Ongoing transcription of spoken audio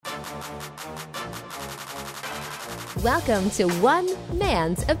Welcome to One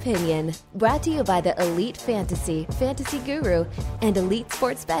Man's Opinion, brought to you by the Elite Fantasy Guru, and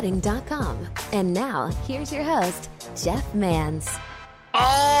EliteSportsBetting.com. And now, here's your host, Jeff Mans.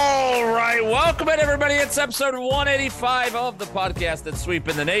 All right, welcome in, everybody. It's episode 185 of the podcast that's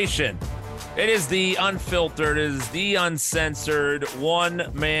sweeping the nation. It is the unfiltered, it is the uncensored One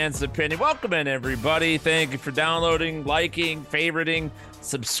Man's Opinion. Welcome in, everybody. Thank you for downloading, liking, favoriting,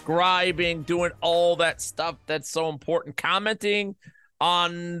 subscribing, doing all that stuff that's so important. Commenting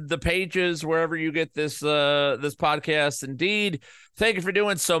on the pages wherever you get this podcast. Indeed, thank you for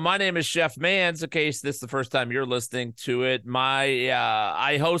doing so. My name is Jeff Mans. In case this is the first time you're listening to it,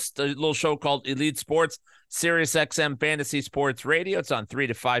 I host a little show called Elite Sports, Sirius XM Fantasy Sports Radio. It's on 3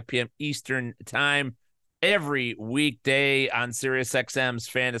 to 5 p.m. Eastern Time every weekday on Sirius XM's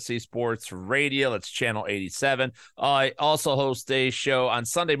Fantasy Sports Radio. It's channel 87. I also host a show on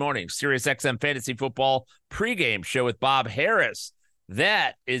Sunday morning, Sirius XM Fantasy Football pregame show with Bob Harris.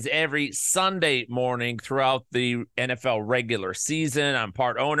 That is every Sunday morning throughout the NFL regular season. I'm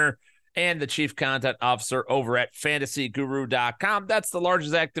part owner and the chief content officer over at fantasyguru.com. That's the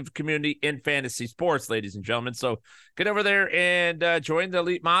largest active community in fantasy sports, ladies and gentlemen. So get over there and join the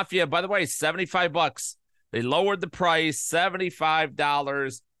Elite Mafia. By the way, $75. They lowered the price,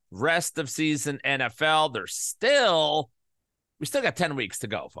 $75, rest of season NFL. We still got 10 weeks to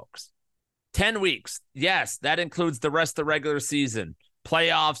go, folks. 10 weeks. Yes, that includes the rest of the regular season,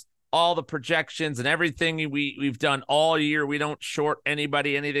 playoffs, all the projections and everything we've done all year. We don't short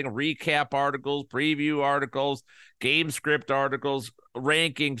anybody anything. Recap articles, preview articles, game script articles,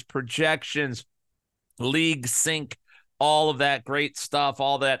 rankings, projections, league sync, all of that great stuff,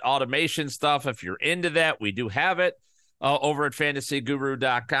 all that automation stuff. If you're into that, we do have it over at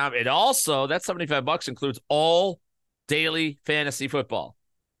fantasyguru.com. It also, that $75 includes all daily fantasy football.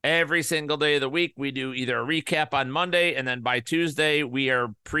 Every single day of the week, we do either a recap on Monday, and then by Tuesday, we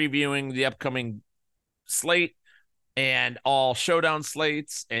are previewing the upcoming slate and all showdown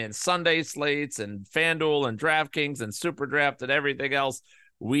slates and Sunday slates and FanDuel and DraftKings and Super Draft and everything else.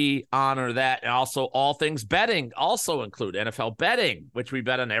 We honor that. And also all things betting also include NFL betting, which we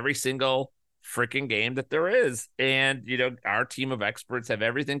bet on every single freaking game that there is. And, our team of experts have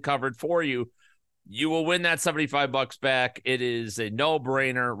everything covered for you. You will win that $75 back. It is a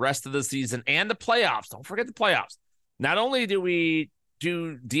no-brainer. Rest of the season and the playoffs. Don't forget the playoffs. Not only do we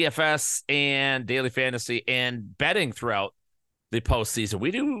do DFS and daily fantasy and betting throughout the postseason, we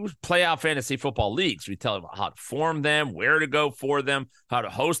do playoff fantasy football leagues. We tell them how to form them, where to go for them, how to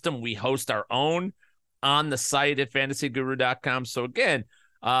host them. We host our own on the site at fantasyguru.com. So again,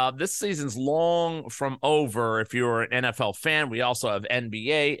 this season's long from over. If you're an NFL fan, we also have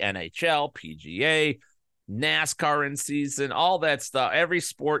NBA, NHL, PGA, NASCAR in season, all that stuff. Every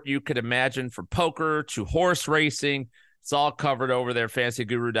sport you could imagine, from poker to horse racing, it's all covered over there,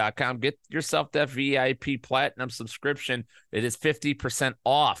 fantasyguru.com. Get yourself that VIP Platinum subscription. It is 50%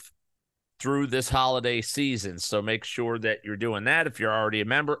 off through this holiday season. So make sure that you're doing that. If you're already a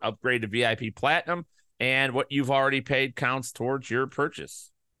member, upgrade to VIP Platinum, and what you've already paid counts towards your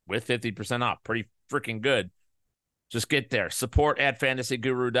purchase with 50% off. Pretty freaking good. Just get there. Support at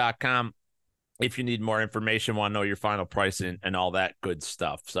fantasyguru.com if you need more information, want to know your final price and all that good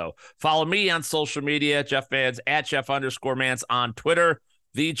stuff. So follow me on social media, Jeff Mans, at Jeff_Mans on Twitter,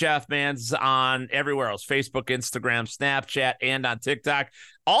 the Jeff Mans on everywhere else, Facebook, Instagram, Snapchat, and on TikTok.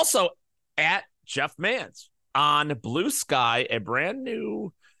 Also at Jeff Mans on Blue Sky, a brand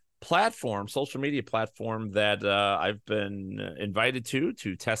new platform, social media platform that I've been invited to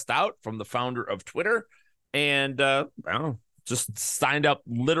test out from the founder of Twitter. And I don't know, just signed up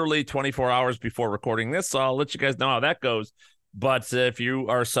literally 24 hours before recording this. So I'll let you guys know how that goes. But if you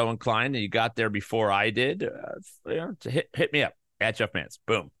are so inclined and you got there before I did, hit me up at Jeff Mans.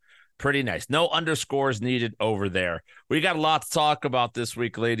 Boom. Pretty nice. No underscores needed over there. We got a lot to talk about this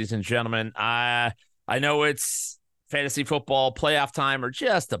week, ladies and gentlemen. I know it's fantasy football playoff time, or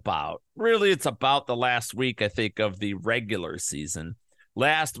just about. Really, it's about the last week, I think, of the regular season.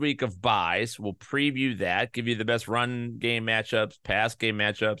 Last week of buys. We'll preview that, give you the best run game matchups, pass game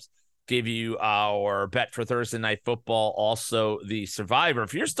matchups, give you our bet for Thursday Night Football, also the Survivor.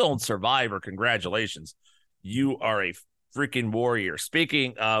 If you're still in Survivor, congratulations. You are a freaking warrior.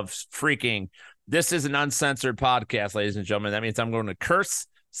 Speaking of freaking, this is an uncensored podcast, ladies and gentlemen. That means I'm going to curse,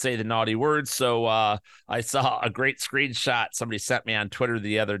 say the naughty words. So I saw a great screenshot somebody sent me on Twitter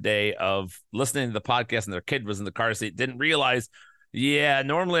the other day of listening to the podcast and their kid was in the car seat. Didn't realize,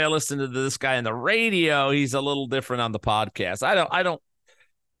 normally I listen to this guy on the radio. He's a little different on the podcast.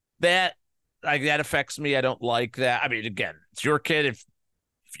 That affects me. I don't like that. I mean, again, it's your kid. If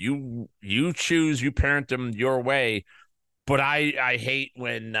If you choose, you parent them your way. But I hate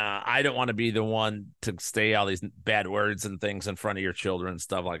when I don't want to be the one to say all these bad words and things in front of your children and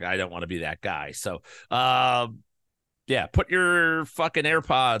stuff. Like, I don't want to be that guy. So, yeah, put your fucking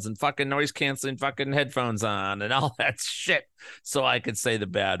AirPods and fucking noise canceling fucking headphones on and all that shit so I could say the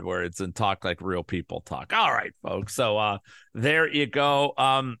bad words and talk like real people talk. All right, folks. So there you go.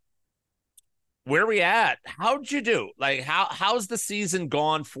 Where we at? How'd you do? Like, how's the season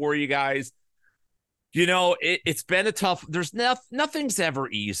gone for you guys? You know, it's been a tough. There's nothing's ever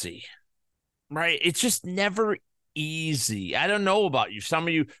easy, right? It's just never easy. I don't know about you. Some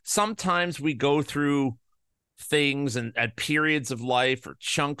of you, sometimes we go through things and at periods of life or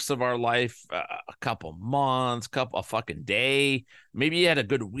chunks of our life, a couple months, a fucking day. Maybe you had a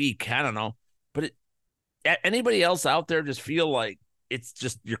good week. I don't know. But anybody else out there just feel like it's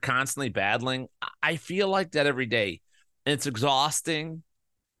just you're constantly battling? I feel like that every day. And it's exhausting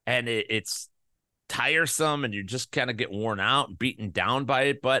and it's tiresome and you just kind of get worn out and beaten down by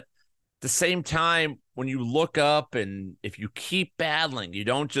it. But at the same time, when you look up and if you keep battling, you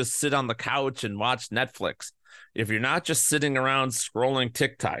don't just sit on the couch and watch Netflix. If you're not just sitting around scrolling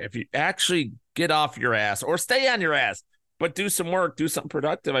TikTok, if you actually get off your ass or stay on your ass, but do some work, do something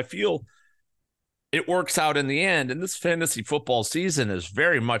productive, I feel it works out in the end. And this fantasy football season is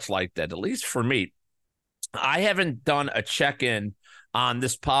very much like that, at least for me. I haven't done a check-in on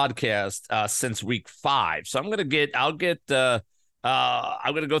this podcast since week 5. So I'm going to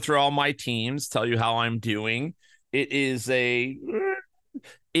go through all my teams, tell you how I'm doing. It's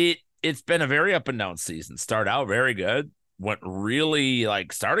been a very up and down season. Start out very good, went really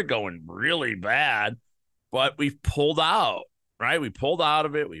started going really bad, but we've pulled out, right? We pulled out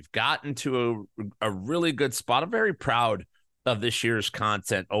of it. We've gotten to a really good spot. I'm very proud of this year's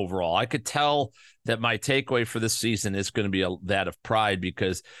content overall. I could tell that my takeaway for this season is going to be that of pride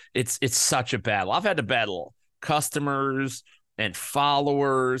because it's such a battle. I've had to battle customers and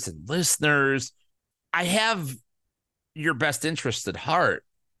followers and listeners. I have your best interest at heart.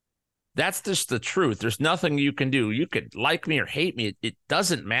 That's just the truth. There's nothing you can do. You could like me or hate me. It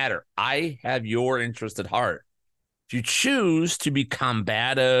doesn't matter. I have your interest at heart. If you choose to be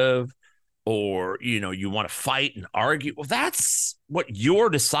combative or, you want to fight and argue, well, that's what you're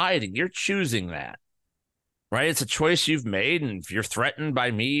deciding. You're choosing that, right? It's a choice you've made. And if you're threatened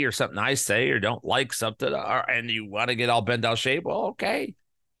by me or something I say or don't like something and you want to get all bent out of shape, well, okay.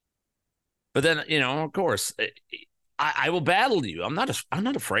 But then, of course, I will battle you. I'm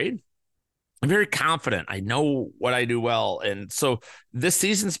not afraid. I'm very confident. I know what I do well. And so this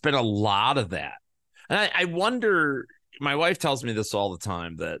season's been a lot of that. And I wonder, my wife tells me this all the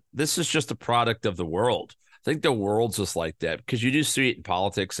time, that this is just a product of the world. I think the world's just like that because you do see it in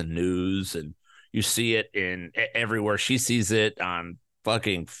politics and news and you see it in everywhere. She sees it on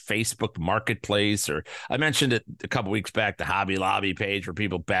fucking Facebook Marketplace, or I mentioned it a couple weeks back, the Hobby Lobby page where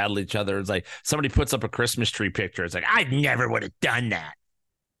people battle each other. It's like somebody puts up a Christmas tree picture. It's like, I never would have done that.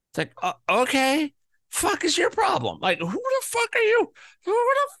 It's like, okay, fuck is your problem? Like, who the fuck are you? Who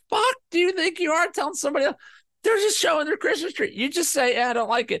the fuck do you think you are telling somebody else? They're just showing their Christmas tree. You just say, I don't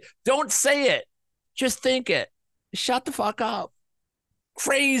like it. Don't say it. Just think it. Shut the fuck up.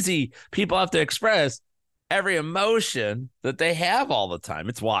 Crazy people have to express every emotion that they have all the time.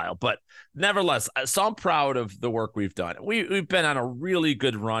 It's wild. But nevertheless, so I'm proud of the work we've done. We've been on a really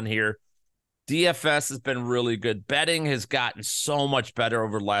good run here. DFS has been really good. Betting has gotten so much better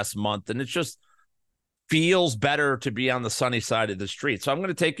over the last month, and it just feels better to be on the sunny side of the street. So I'm going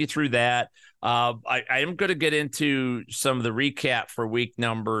to take you through that. I am going to get into some of the recap for week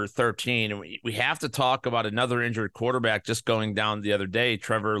number 13. And we have to talk about another injured quarterback just going down the other day,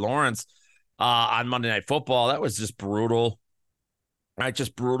 Trevor Lawrence, on Monday Night Football. That was just brutal. Right,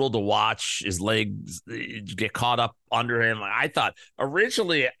 just brutal to watch his legs get caught up under him. I thought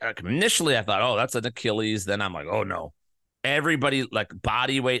initially, I thought, oh, that's an Achilles. Then I'm like, oh no. Everybody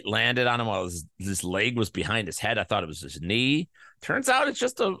body weight landed on him while his leg was behind his head. I thought it was his knee. Turns out it's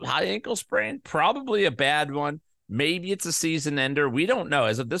just a high ankle sprain, probably a bad one. Maybe it's a season ender. We don't know.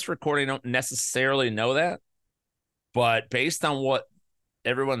 As of this recording, I don't necessarily know that. But based on what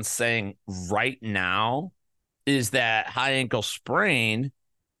everyone's saying right now, is that high ankle sprain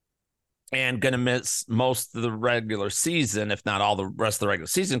and going to miss most of the regular season, if not all the rest of the regular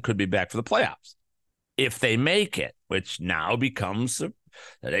season, could be back for the playoffs if they make it, which now becomes that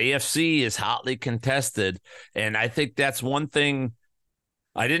AFC is hotly contested. And I think that's one thing.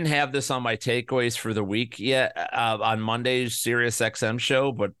 I didn't have this on my takeaways for the week yet on Monday's Sirius XM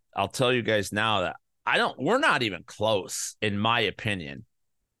show, but I'll tell you guys now that we're not even close, in my opinion,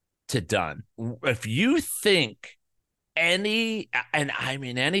 to done. If you think any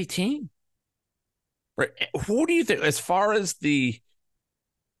team. Right? Who do you think, as far as the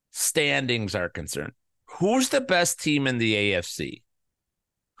standings are concerned, who's the best team in the AFC?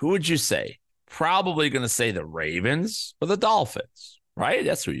 Who would you say? Probably going to say the Ravens or the Dolphins, right?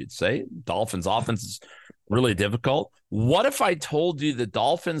 That's who you'd say. Dolphins offense is really difficult. What if I told you the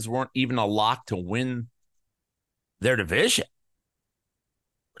Dolphins weren't even a lock to win their division?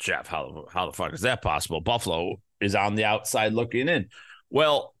 Jeff, how the fuck is that possible? Buffalo is on the outside looking in.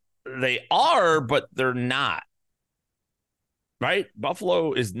 Well, they are, but they're not. Right?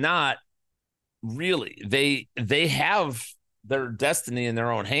 Buffalo is not really. They have their destiny in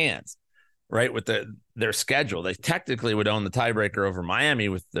their own hands, right? With their schedule. They technically would own the tiebreaker over Miami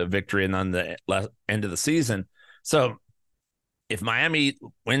with the victory and on the end of the season. So if Miami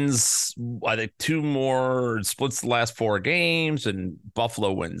wins, I think 2 more, splits the last 4 games, and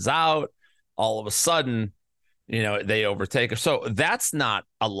Buffalo wins out, all of a sudden, they overtake. So that's not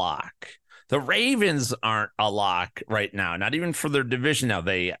a lock. The Ravens aren't a lock right now, not even for their division. Now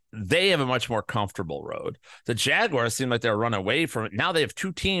they have a much more comfortable road. The Jaguars seem like they're run away from it. Now they have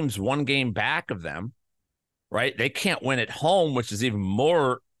 2 teams 1 game back of them, right? They can't win at home, which is even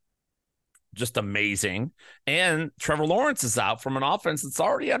more just amazing. And Trevor Lawrence is out from an offense that's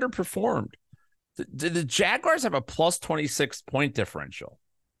already underperformed. The Jaguars have a plus 26 point differential.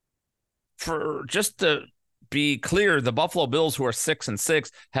 For just to be clear, the Buffalo Bills, who are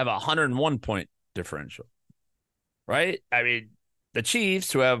 6-6, have a 101 point differential, right? I mean, the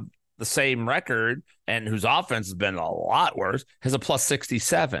Chiefs, who have the same record and whose offense has been a lot worse, has a plus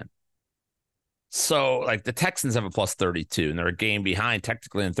 67. So, like, the Texans have a plus 32, and they're a game behind,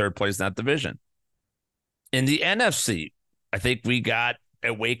 technically in 3rd place in that division. In the NFC, I think we got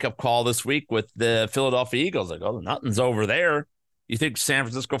a wake-up call this week with the Philadelphia Eagles. Like, oh, nothing's over there. You think San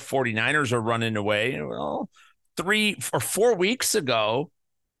Francisco 49ers are running away? Well, 3 or 4 weeks ago,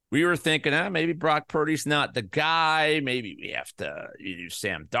 we were thinking, maybe Brock Purdy's not the guy. Maybe we have to use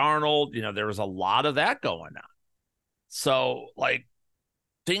Sam Darnold. There was a lot of that going on. So, like,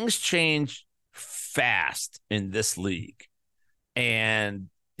 things change fast in this league. And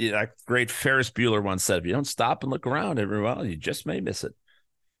like great Ferris Bueller once said, if you don't stop and look around every while, you just may miss it.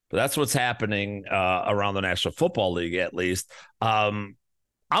 But that's what's happening around the National Football League, at least. I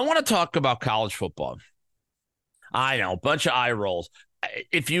want to talk about college football. I know, a bunch of eye rolls.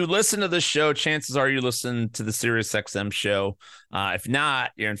 If you listen to this show, chances are you listen to the SiriusXM show. If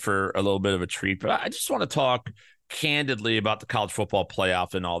not, you're in for a little bit of a treat. But I just want to talk candidly about the college football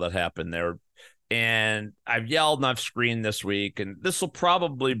playoff and all that happened there. And I've yelled and I've screamed this week, and this will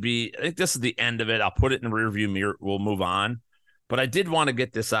probably be, I think this is the end of it. I'll put it in the rearview mirror. We'll move on. But I did want to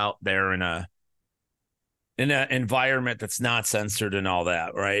get this out there in an environment that's not censored and all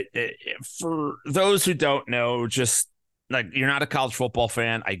that, right? For those who don't know, just like, you're not a college football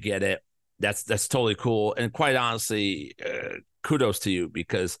fan, I get it. That's totally cool. And quite honestly, kudos to you,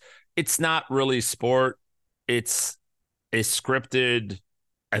 because it's not really sport. It's a scripted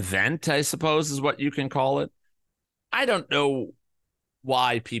event, I suppose, is what you can call it. I don't know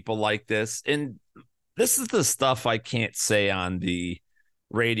why people like this. And this is the stuff I can't say on the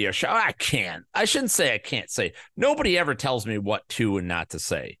radio show. I shouldn't say I can't say. Nobody ever tells me what to and not to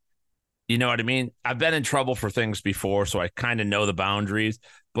say. You know what I mean? I've been in trouble for things before, so I kind of know the boundaries.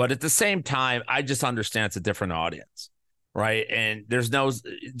 But at the same time, I just understand it's a different audience, right? And there's no,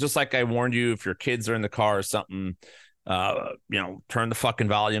 just like I warned you, if your kids are in the car or something, turn the fucking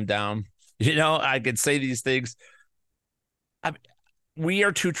volume down. I could say these things. We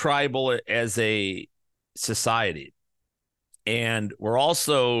are too tribal as a society, and we're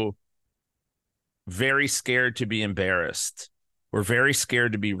also very scared to be embarrassed. We're very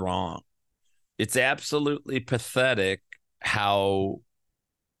scared to be wrong. It's absolutely pathetic how,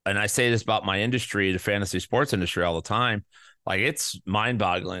 and I say this about my industry, the fantasy sports industry, all the time, like, it's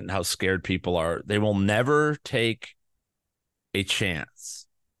mind-boggling how scared people are. They will never take a chance.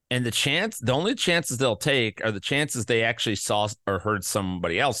 And the only chances they'll take are the chances they actually saw or heard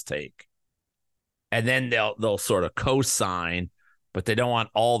somebody else take. And then they'll sort of co-sign, but they don't want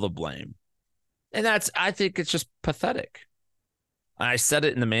all the blame. And I think it's just pathetic. I said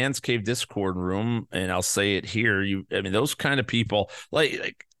it in the Man's Cave Discord room, and I'll say it here. Those kind of people,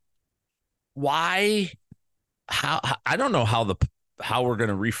 like why? How? I don't know how we're going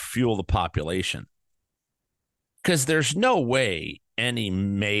to refuel the population, because there's no way any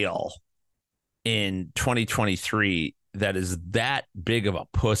male in 2023 that is that big of a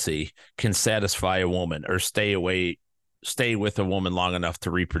pussy can satisfy a woman or stay with a woman long enough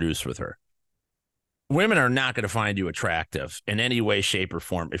to reproduce with her. Women are not going to find you attractive in any way, shape, or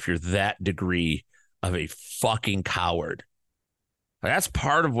form if you're that degree of a fucking coward. That's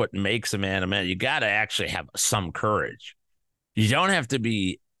part of what makes a man a man. You got to actually have some courage. You don't have to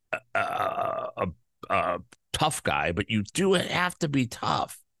be a tough guy, but you do have to be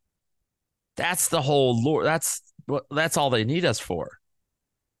tough. That's the whole lore. That's all they need us for.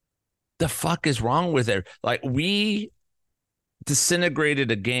 The fuck is wrong with it? Like, we disintegrated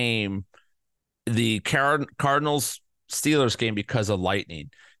a game, the Cardinals Steelers game, because of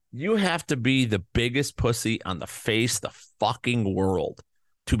lightning. You have to be the biggest pussy on the face of the fucking world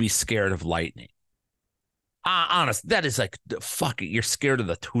to be scared of lightning. Honest, that is like fucking, you're scared of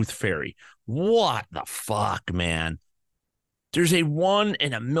the tooth fairy. What the fuck, man? There's a 1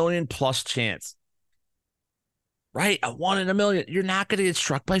 in a million plus chance, right? A 1 in a million. You're not going to get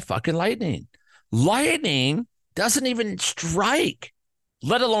struck by fucking lightning. Lightning doesn't even strike,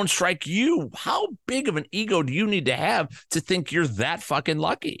 let alone strike you. How big of an ego do you need to have to think you're that fucking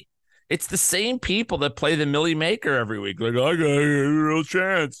lucky? It's the same people that play the Millie Maker every week. Like, I got a real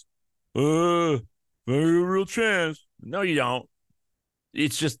chance. I got a real chance. No, you don't.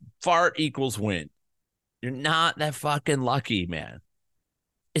 It's just fart equals win. You're not that fucking lucky, man.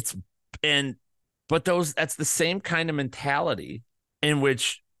 That's the same kind of mentality in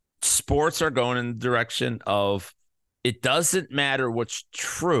which sports are going in the direction of, it doesn't matter what's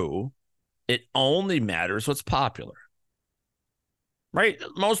true. It only matters what's popular. Right?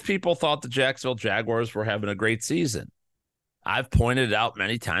 Most people thought the Jacksonville Jaguars were having a great season. I've pointed it out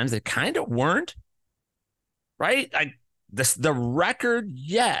many times. They kind of weren't. Right? The record,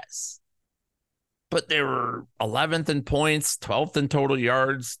 yes. But they were 11th in points, 12th in total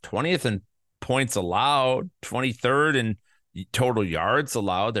yards, 20th in points allowed, 23rd in total yards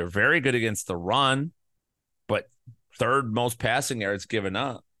allowed. They're very good against the run, but third most passing yards given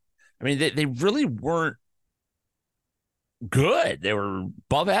up. I mean, they really weren't good. They were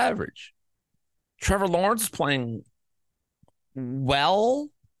above average. Trevor Lawrence is playing well,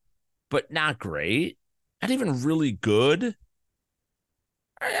 but not great. Not even really good.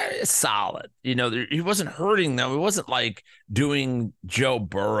 Solid. He wasn't hurting them. He wasn't like doing Joe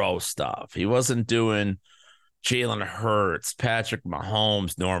Burrow stuff. He wasn't doing Jalen Hurts, Patrick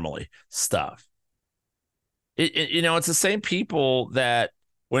Mahomes normally stuff. It's the same people that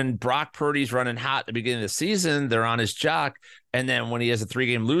when Brock Purdy's running hot at the beginning of the season, they're on his jock. And then when he has a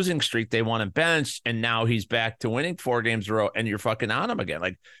 3-game losing streak, they want him benched. And now he's back to winning 4 games in a row, and you're fucking on him again.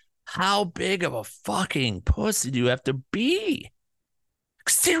 Like, how big of a fucking pussy do you have to be?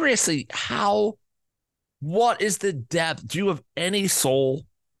 Seriously, what is the depth? Do you have any soul?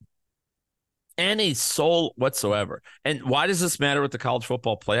 Any soul whatsoever? And why does this matter with the college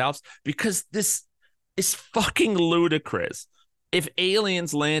football playoffs? Because this is fucking ludicrous. If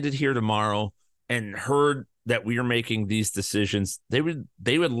aliens landed here tomorrow and heard that we are making these decisions, they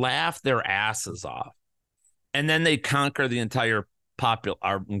would laugh their asses off. And then they conquer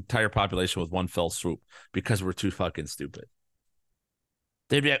our entire population with one fell swoop because we're too fucking stupid.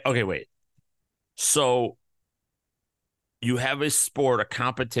 They'd be like, okay, wait. So you have a sport, a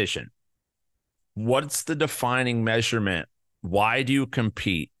competition. What's the defining measurement? Why do you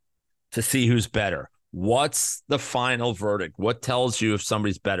compete? To see who's better. What's the final verdict? What tells you if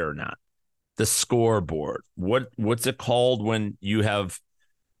somebody's better or not? The scoreboard. What's it called when you have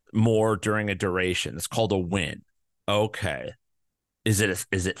more during a duration? It's called a win. Okay. Is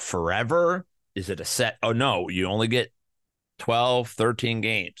it forever? Is it a set? Oh, no, you only get 12, 13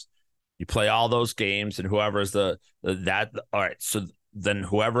 games. You play all those games, and whoever is all right. So then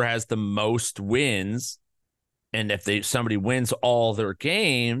whoever has the most wins, and if somebody wins all their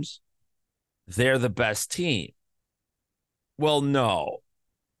games, they're the best team. Well, no.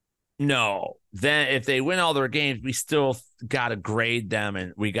 Then if they win all their games, we still got to grade them,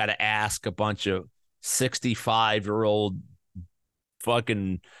 and we got to ask a bunch of 65-year-old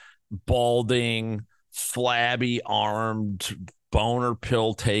fucking balding, flabby-armed, boner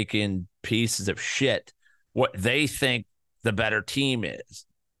pill-taking pieces of shit what they think the better team is.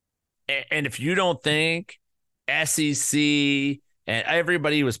 And if you don't think SEC and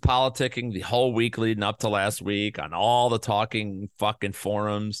everybody was politicking the whole week leading up to last week on all the talking fucking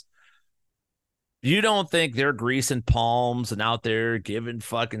forums, you don't think they're greasing palms and out there giving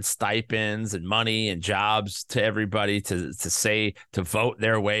fucking stipends and money and jobs to everybody to vote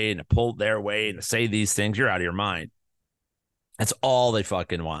their way and to pull their way and to say these things? You're out of your mind. That's all they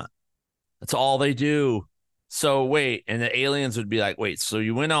fucking want. That's all they do. So wait, and the aliens would be like, wait, so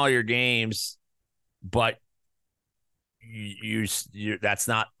you win all your games, but you that's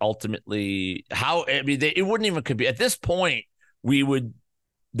not ultimately how. I mean, it wouldn't even compete at this point.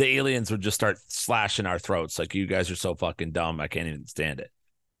 The aliens would just start slashing our throats like, you guys are so fucking dumb, I can't even stand it.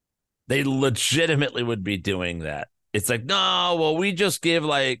 They legitimately would be doing that. It's like, no, well, we just give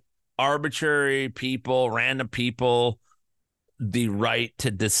like arbitrary people, random people, the right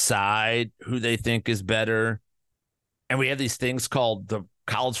to decide who they think is better. And we have these things called the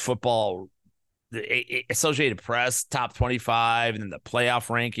college football, the Associated Press top 25, and then the playoff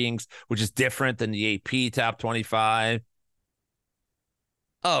rankings, which is different than the AP top 25.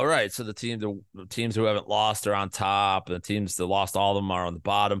 Oh, right. So the teams who haven't lost are on top. The teams that lost all of them are on the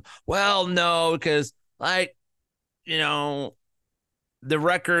bottom. Well, no, because the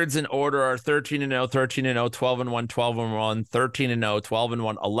records in order are 13-0, 13-0, 12-1, 12-1, 13-0,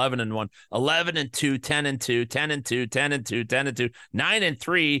 12-1, 11-1, 11-2, 10-2, 10-2, 10-2, 10-2,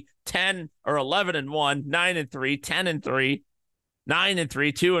 9-3, 10 or 11-1, 9-3, 10-3,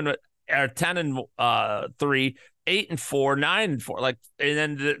 9-3, 2 and 10-3, 8-4, 9-4. Like,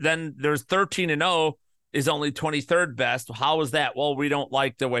 and then there's 13-0 is only 23rd best. How is that? Well, we don't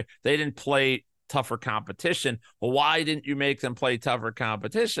like the way they didn't play tougher competition. Well, why didn't you make them play tougher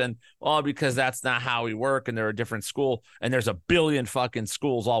competition? Well, because that's not how we work, and they're a different school, and there's a billion fucking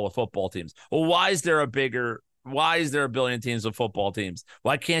schools all with football teams. Well, why is there a billion teams with football teams?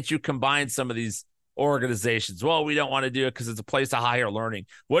 Why can't you combine some of these organizations? Well, we don't want to do it because it's a place of higher learning.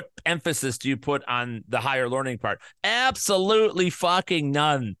 What emphasis do you put on the higher learning part? Absolutely fucking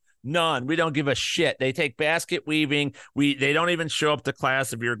none. None. We don't give a shit. They take basket weaving. They don't even show up to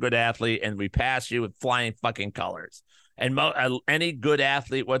class if you're a good athlete, and we pass you with flying fucking colors. And any good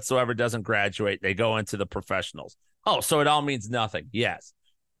athlete whatsoever doesn't graduate. They go into the professionals. Oh, so it all means nothing. Yes.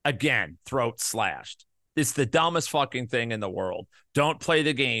 Again, throat slashed. It's the dumbest fucking thing in the world. Don't play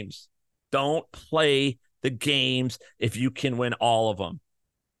the games. Don't play the games if you can win all of them.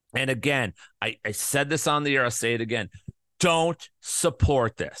 And again, I said this on the air. I'll say it again. Don't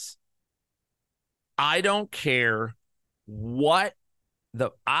support this. I don't care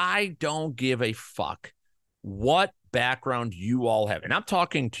I don't give a fuck what background you all have. And I'm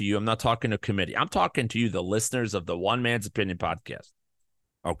talking to you. I'm not talking to committee. I'm talking to you, the listeners of the One Man's Opinion podcast.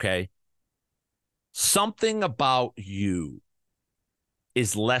 Okay? Something about you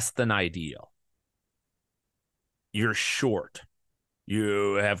is less than ideal. You're short.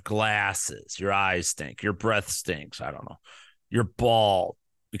 You have glasses. Your eyes stink. Your breath stinks. I don't know. You're bald.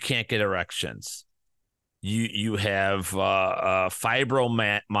 You can't get erections. You have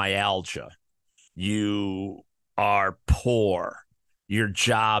fibromyalgia. You are poor. Your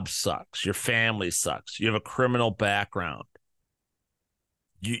job sucks. Your family sucks. You have a criminal background.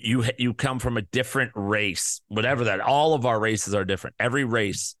 You come from a different race. Whatever that. All of our races are different. Every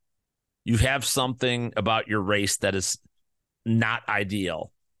race. You have something about your race that is not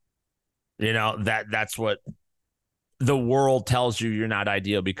ideal. That's what the world tells you. You're not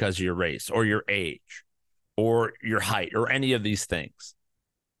ideal because of your race or your age or your height or any of these things,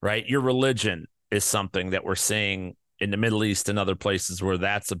 right? Your religion is something that we're seeing in the Middle East and other places where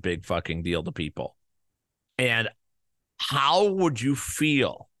that's a big fucking deal to people. And how would you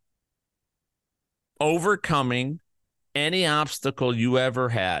feel overcoming any obstacle you ever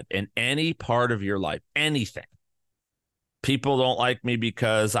had in any part of your life, anything? People don't like me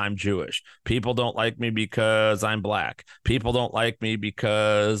because I'm Jewish. People don't like me because I'm black. People don't like me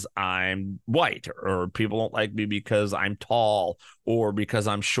because I'm white, or people don't like me because I'm tall, or because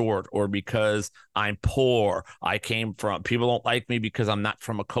I'm short, or because I'm poor. People don't like me because I'm not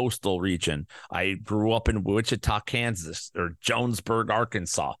from a coastal region. I grew up in Wichita, Kansas, or Jonesburg,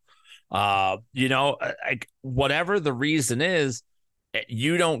 Arkansas. Whatever the reason is,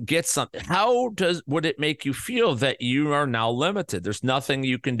 you don't get something. How would it make you feel that you are now limited? There's nothing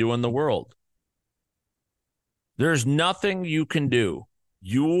you can do in the world. There's nothing you can do.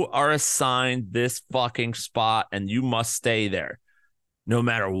 You are assigned this fucking spot and you must stay there. No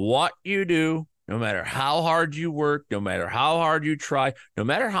matter what you do, no matter how hard you work, no matter how hard you try, no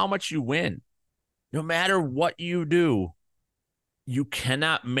matter how much you win, no matter what you do, you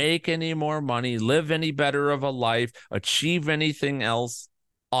cannot make any more money, live any better of a life, achieve anything else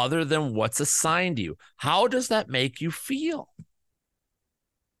other than what's assigned to you. How does that make you feel?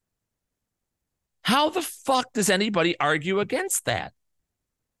 How the fuck does anybody argue against that?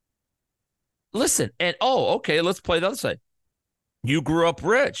 Listen, and okay, let's play the other side. You grew up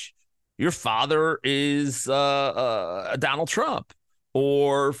rich. Your father is Donald Trump.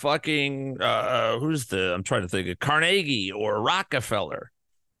 Or fucking, I'm trying to think of Carnegie or Rockefeller.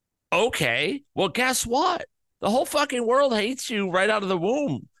 Okay, well, guess what? The whole fucking world hates you right out of the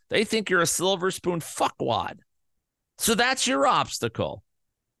womb. They think you're a silver spoon fuckwad. So that's your obstacle.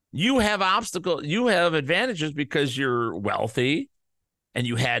 You have advantages because you're wealthy. and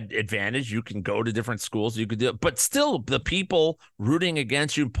you had advantage. You can go to different schools. You could do it. But still, the people rooting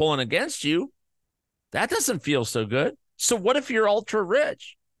against you, pulling against you, that doesn't feel so good. So what if you're ultra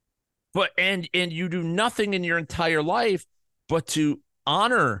rich, but and you do nothing in your entire life but to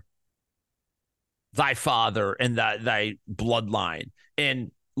honor thy father and thy bloodline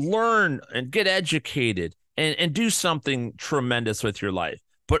and learn and get educated and do something tremendous with your life,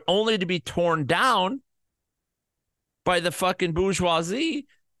 but only to be torn down by the fucking bourgeoisie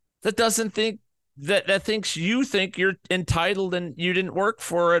that doesn't think that thinks you think you're entitled and you didn't work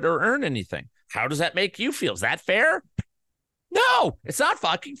for it or earn anything. How does that make you feel? Is that fair? No, it's not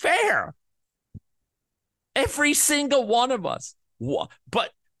fucking fair. Every single one of us.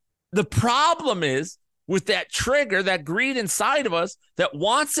 But the problem is with that trigger, that greed inside of us that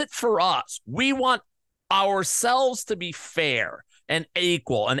wants it for us. We want ourselves to be fair and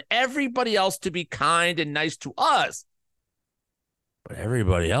equal and everybody else to be kind and nice to us. But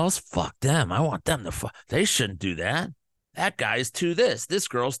everybody else, fuck them. I want them to they shouldn't do that. That guy's to this. This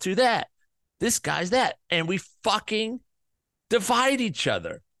girl's to that. This guy's that. And we fucking divide each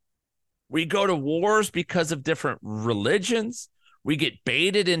other. We go to wars because of different religions. We get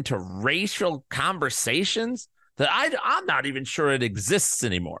baited into racial conversations that I'm not even sure it exists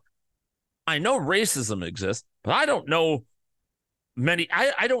anymore. I know racism exists, but I don't know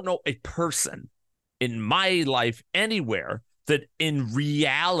I don't know a person in my life anywhere that in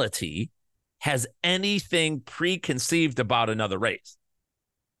reality has anything preconceived about another race.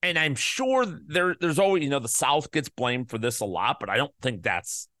 And I'm sure there's always, the South gets blamed for this a lot, but I don't think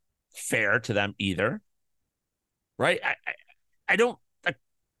that's fair to them either. Right? I don't,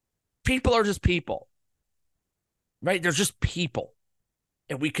 people are just people. Right? They're just people.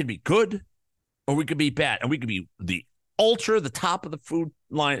 And we could be good or we could be bad. And we could be the top of the food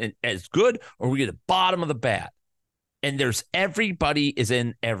line and as good, or we get the bottom of the bad. And everybody is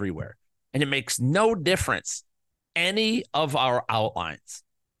in everywhere. And it makes no difference any of our outlines.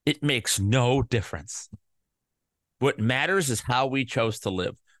 It makes no difference. What matters is how we chose to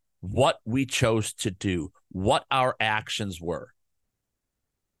live, what we chose to do, what our actions were.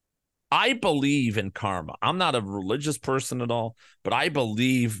 I believe in karma. I'm not a religious person at all, but I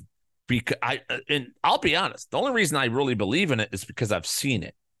believe and I'll be honest, the only reason I really believe in it is because I've seen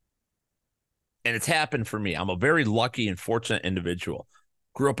it. And it's happened for me. I'm a very lucky and fortunate individual.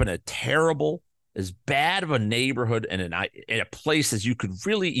 Grew up in a terrible, as bad of a neighborhood and in a place as you could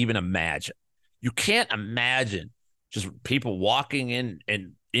really even imagine. You can't imagine just people walking in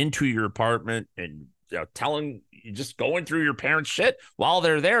and into your apartment and telling you, just going through your parents' shit while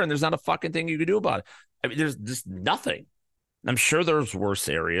they're there, and there's not a fucking thing you can do about it. I mean, there's just nothing. I'm sure there's worse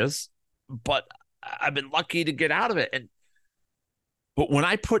areas, but I've been lucky to get out of it. But when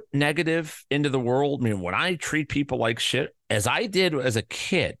I put negative into the world, when I treat people like shit, as I did as a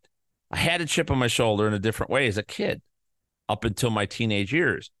kid, I had a chip on my shoulder in a different way as a kid up until my teenage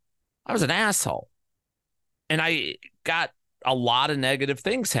years. I was an asshole. And I got a lot of negative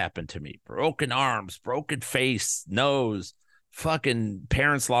things happen to me. Broken arms, broken face, nose, fucking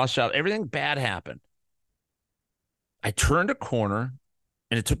parents lost jobs. Everything bad happened. I turned a corner.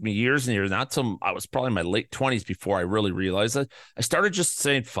 And it took me years and years, not till I was probably in my late 20s before I really realized that. I started just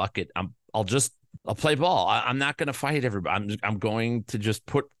saying, fuck it. I'll play ball. I'm not going to fight everybody. I'm going to just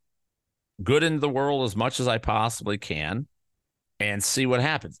put good into the world as much as I possibly can and see what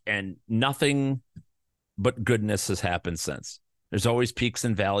happens. And nothing but goodness has happened since. There's always peaks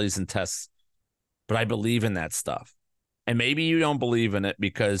and valleys and tests, but I believe in that stuff. And maybe you don't believe in it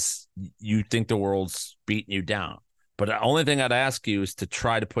because you think the world's beating you down. But the only thing I'd ask you is to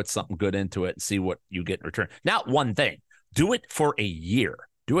try to put something good into it and see what you get in return. Not one thing. Do it for a year.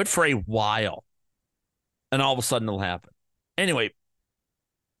 Do it for a while. And all of a sudden it'll happen. Anyway,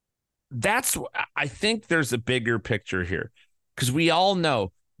 I think there's a bigger picture here. Because we all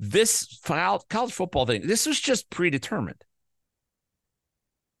know this college football thing, this was just predetermined.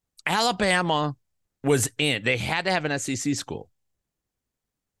 Alabama was in. They had to have an SEC school.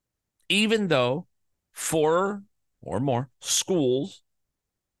 Even though 4 or more schools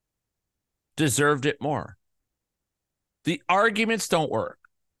deserved it more. The arguments don't work.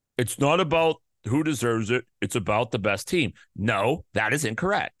 It's not about who deserves it. It's about the best team. No, that is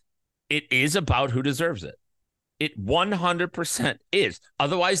incorrect. It is about who deserves it. It 100% is.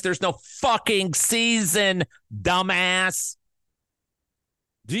 Otherwise, there's no fucking season, dumbass.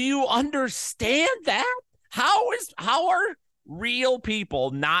 Do you understand that? How are real people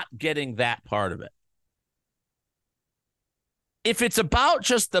not getting that part of it? If it's about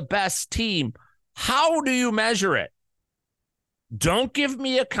just the best team, how do you measure it? Don't give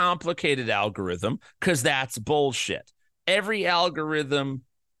me a complicated algorithm because that's bullshit. every algorithm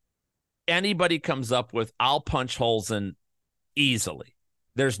anybody comes up with, I'll punch holes in easily.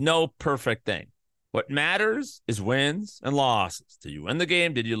 There's no perfect thing. What matters is wins and losses. Did you win the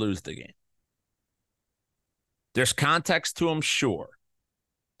game? Did you lose the game? There's context to them, sure.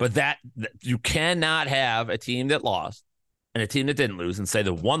 But that you cannot have a team that lost and a team that didn't lose and say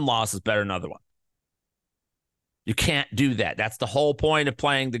the one loss is better than another one. You can't do that. That's the whole point of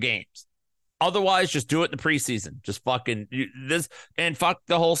playing the games. Otherwise, just do it in the preseason. Just fucking this and fuck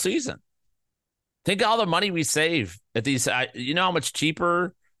the whole season. Think of all the money we save at these. You know how much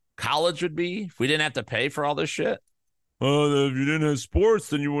cheaper college would be if we didn't have to pay for all this shit? Oh, if you didn't have sports,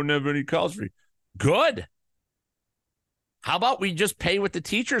 then you wouldn't have any college free. Good. How about we just pay what the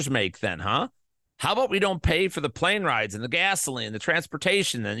teachers make then, huh? How about we don't pay for the plane rides and the gasoline, the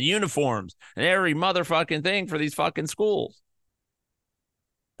transportation and the uniforms and every motherfucking thing for these fucking schools?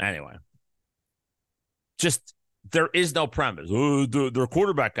 Anyway, just there is no premise. Oh, their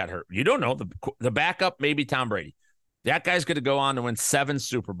quarterback got hurt. You don't know. The backup, maybe Tom Brady. That guy's going to go on to win 7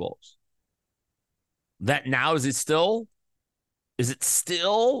 Super Bowls. That now, is it still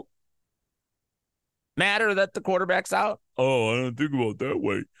matter that the quarterback's out? Oh, I don't think about it that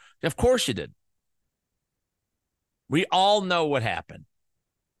way. Of course you did. We all know what happened.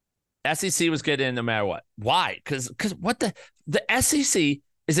 SEC was getting in no matter what. Why? Because what the SEC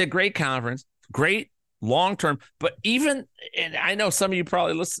is a great conference, great long-term, but even, and I know some of you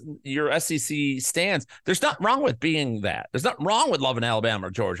probably listen, your SEC stands, there's nothing wrong with being that. There's nothing wrong with loving Alabama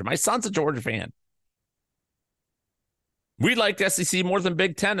or Georgia. My son's a Georgia fan. We like SEC more than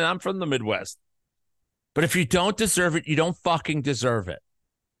Big Ten, and I'm from the Midwest. But if you don't deserve it, you don't fucking deserve it.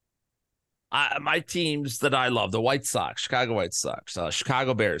 My teams that I love, the White Sox, Chicago White Sox,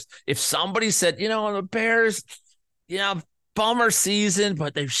 Chicago Bears. If somebody said, the Bears, bummer season,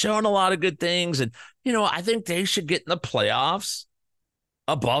 but they've shown a lot of good things. And, I think they should get in the playoffs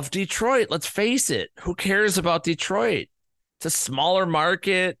above Detroit. Let's face it. Who cares about Detroit? It's a smaller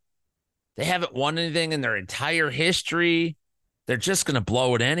market. They haven't won anything in their entire history. They're just going to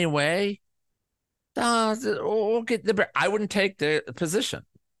blow it anyway. We'll get I wouldn't take the position.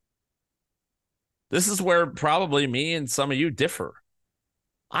 This is where probably me and some of you differ.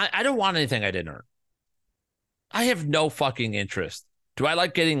 I don't want anything I didn't earn. I have no fucking interest. Do I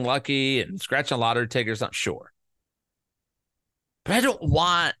like getting lucky and scratching lottery tickets? Not sure. But I don't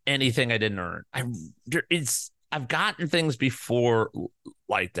want anything I didn't earn. I've gotten things before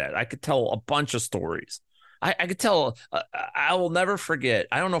like that. I could tell a bunch of stories. I could tell. I will never forget.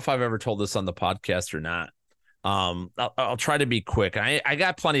 I don't know if I've ever told this on the podcast or not. I'll try to be quick. I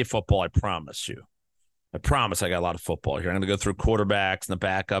got plenty of football. I promise you. I promise I got a lot of football here. I'm going to go through quarterbacks and the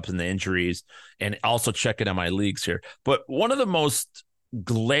backups and the injuries and also check in on my leagues here. But one of the most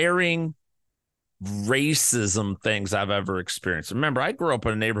glaring racism things I've ever experienced. Remember, I grew up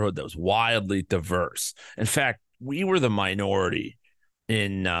in a neighborhood that was wildly diverse. In fact, we were the minority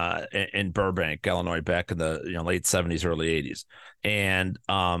in Burbank, Illinois, back in the late 70s, early 80s. And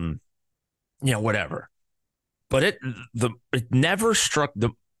whatever. But it never struck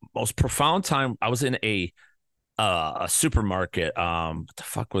the most profound time. I was in a supermarket. What the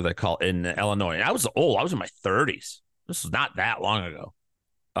fuck were they called in Illinois? And I was old. I was in my 30s. This was not that long ago.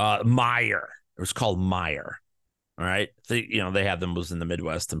 Meyer. It was called Meyer. All right. They have them was in the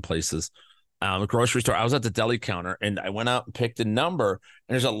Midwest and places. The grocery store. I was at the deli counter and I went out and picked a number.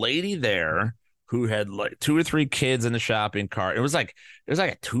 And there's a lady there who had like 2 or 3 kids in the shopping cart. It was like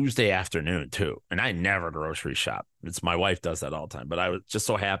a Tuesday afternoon too. And I never grocery shop. It's my wife does that all the time. But I was just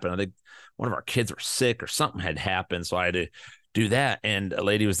so happened. I think one of our kids were sick or something had happened. So I had to do that. And a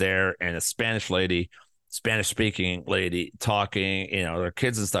lady was there and a Spanish speaking lady talking, their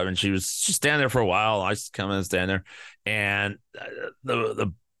kids and stuff. And she was just standing there for a while. I just come in and stand there. And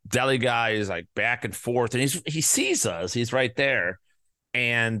the deli guy is like back and forth. And he sees us. He's right there.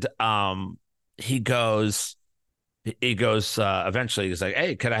 And he goes, eventually he's like,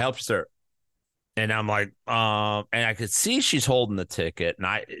 "Hey, can I help you, sir?" And I'm like, and I could see she's holding the ticket.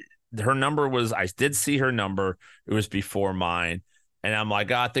 And her number was, I did see her number. It was before mine. And I'm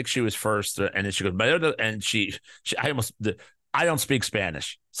like, I think she was first. And then she goes, and I don't speak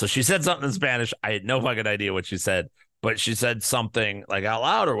Spanish. So she said something in Spanish. I had no fucking idea what she said, but she said something like out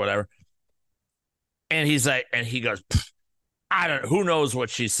loud or whatever. And he's like, and he goes, who knows what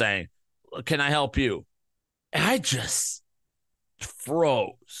she's saying? Can I help you? And I just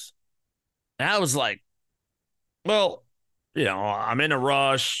froze. And I was like, well, I'm in a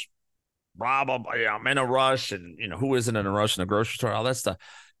rush. I'm in a rush. And, who isn't in a rush in the grocery store, all that stuff.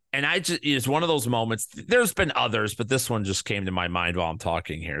 And it's one of those moments. There's been others, but this one just came to my mind while I'm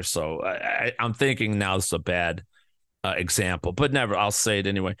talking here. So I'm thinking now it's a bad example, but never. I'll say it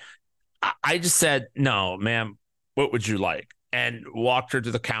anyway. I just said, no, ma'am, what would you like? And walked her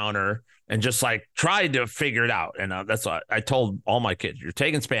to the counter and just like tried to figure it out. And that's what I told all my kids. You're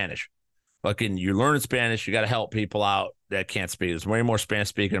taking Spanish. Fucking, you're learning Spanish. You got to help people out that can't speak. There's way more Spanish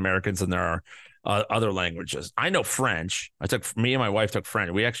speaking Americans than there are other languages. I know French. Me and my wife took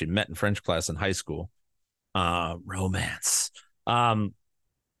French. We actually met in French class in high school. Romance.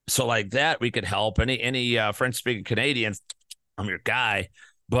 So like that, we could help any French speaking Canadians. I'm your guy.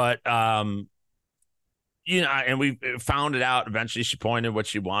 But, and we found it out. Eventually she pointed what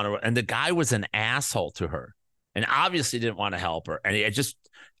she wanted. And the guy was an asshole to her and obviously didn't want to help her. And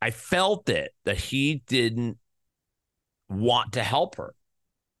I felt it that he didn't want to help her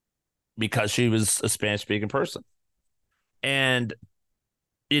because she was a Spanish speaking person. And,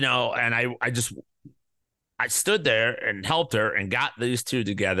 and I stood there and helped her and got these two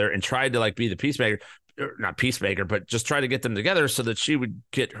together and tried to like be the peacemaker. Not peacemaker, but just try to get them together so that she would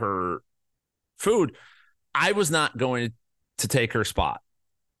get her food. I was not going to take her spot.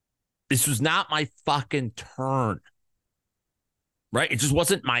 This was not my fucking turn. Right? It just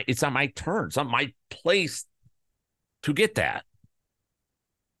wasn't it's not my turn. It's not my place to get that.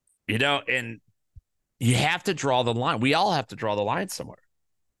 And you have to draw the line. We all have to draw the line somewhere.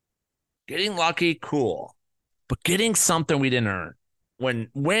 Getting lucky, cool. But getting something we didn't earn.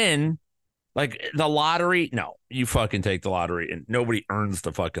 When like the lottery, no, you fucking take the lottery and nobody earns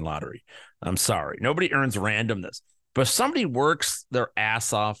the fucking lottery. I'm sorry. Nobody earns randomness. But if somebody works their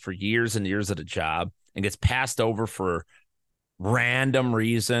ass off for years and years at a job and gets passed over for random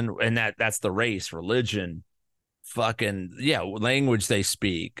reason, and that's the race, religion, fucking, language they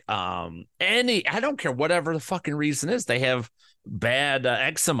speak. I don't care whatever the fucking reason is. They have bad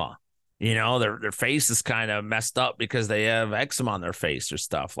eczema. Their face is kind of messed up because they have eczema on their face or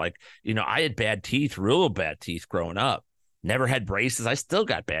stuff. Like, I had bad teeth, real bad teeth growing up. Never had braces. I still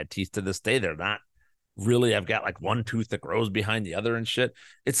got bad teeth to this day. They're not really, I've got like one tooth that grows behind the other and shit.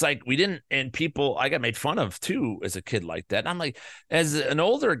 It's like I got made fun of too as a kid like that. And I'm like, as an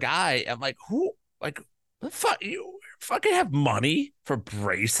older guy, I'm like, the fuck, you fucking have money for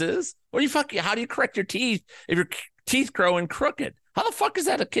braces? How do you correct your teeth if your teeth growing crooked? How the fuck is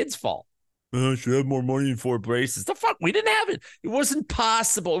that a kid's fault? I should have more money for braces. The fuck? We didn't have it. It wasn't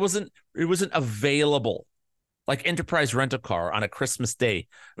possible. It wasn't available. Like Enterprise Rent-A-Car on a Christmas day.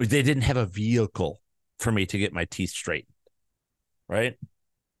 They didn't have a vehicle for me to get my teeth straightened. Right?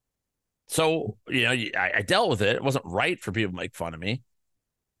 So, I dealt with it. It wasn't right for people to make fun of me.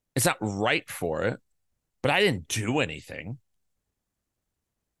 It's not right for it. But I didn't do anything.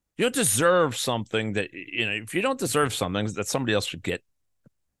 You don't deserve something that, if you don't deserve something that somebody else should get,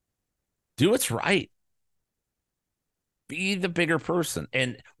 do what's right. Be the bigger person.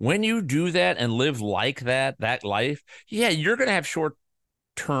 And when you do that and live like that life, you're going to have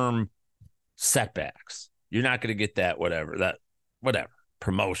short-term setbacks. You're not going to get that whatever,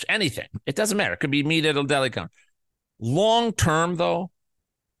 promotion, anything. It doesn't matter. It could be meat at a deli counter. Long-term, though,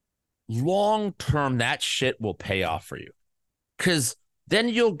 that shit will pay off for you. Because then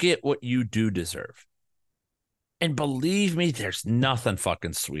you'll get what you do deserve. And believe me, there's nothing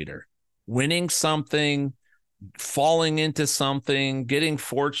fucking sweeter. Winning something, falling into something, getting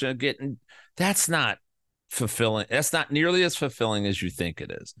fortunate, that's not fulfilling. That's not nearly as fulfilling as you think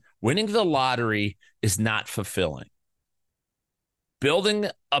it is. Winning the lottery is not fulfilling. Building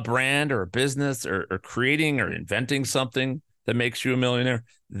a brand or a business or creating or inventing something that makes you a millionaire,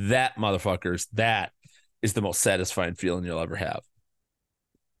 that is the most satisfying feeling you'll ever have.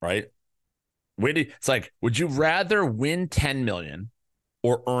 Right? It's like, would you rather win 10 million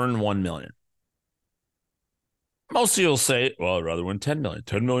or earn 1 million? Most of you will say, well, I'd rather win 10 million.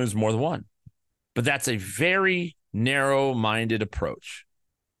 10 million is more than one. But that's a very narrow-minded approach.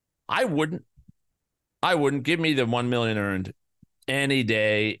 I wouldn't give me the 1 million earned any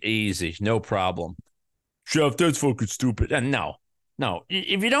day, easy, no problem. Jeff, that's fucking stupid. And no,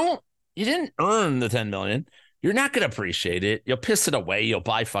 if you didn't earn the 10 million, you're not going to appreciate it. You'll piss it away. You'll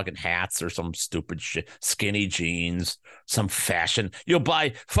buy fucking hats or some stupid shit, skinny jeans, some fashion.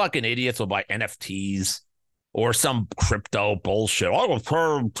 Fucking idiots will buy NFTs or some crypto bullshit. I will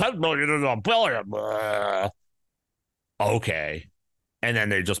turn 10 million into $1 billion. Blah. Okay. And then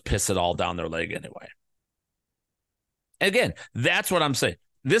they just piss it all down their leg anyway. Again, that's what I'm saying.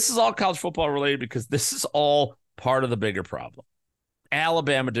 This is all college football related because this is all part of the bigger problem.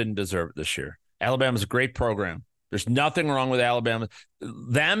 Alabama didn't deserve it this year. Alabama's a great program. There's nothing wrong with Alabama.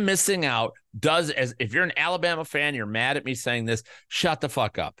 Them missing out if you're an Alabama fan, you're mad at me saying this, shut the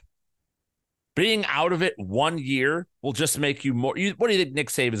fuck up. Being out of it 1 year will just make you more. What do you think Nick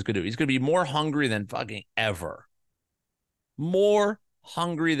Saban's going to do? He's going to be more hungry than fucking ever more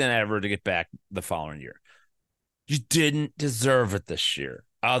hungry than ever to get back the following year. You didn't deserve it this year.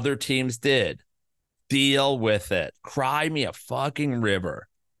 Other teams did. Deal with it. Cry me a fucking river.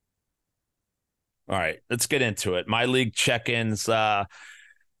 All right, let's get into it. My league check-ins. All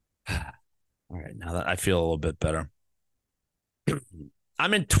right, now that I feel a little bit better.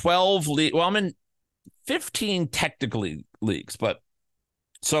 I'm in 12 leagues. Well, I'm in 15 technically leagues, but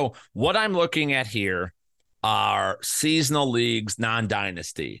so what I'm looking at here are seasonal leagues,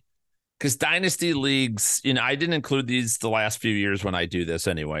 non-dynasty. Because dynasty leagues, I didn't include these the last few years when I do this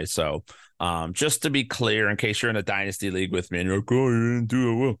anyway. So just to be clear, in case you're in a dynasty league with me and you're like, oh, you didn't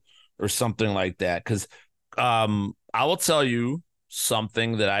do it well, or something like that. Because I will tell you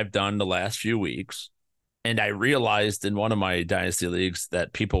something that I've done the last few weeks. And I realized in one of my dynasty leagues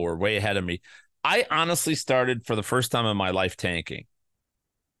that people were way ahead of me. I honestly started for the first time in my life tanking.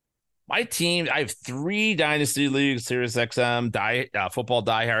 My team, I have 3 dynasty leagues, Sirius XM, football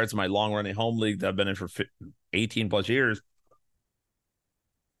diehards, my long-running home league that I've been in for 18 plus years.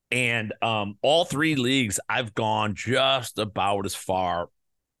 And all 3 leagues, I've gone just about as far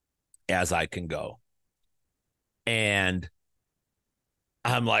as I can go. And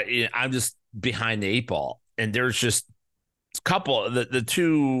I'm like, I'm just behind the 8 ball. And there's just a couple, the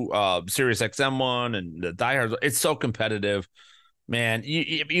 2 Sirius XM one and the diehards, it's so competitive. Man,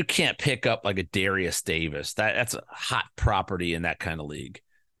 you can't pick up like a Darius Davis. That's a hot property in that kind of league,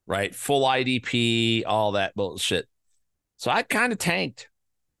 right? Full IDP, all that bullshit. So I kind of tanked.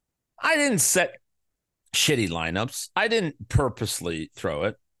 I didn't set shitty lineups. I didn't purposely throw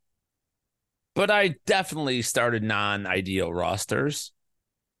it. But I definitely started non-ideal rosters.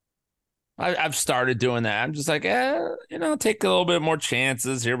 I've started doing that. I'm just like, take a little bit more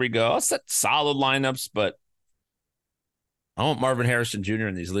chances. Here we go. I'll set solid lineups, but I want Marvin Harrison Jr.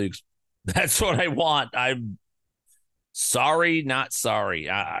 in these leagues. That's what I want. I'm sorry, not sorry.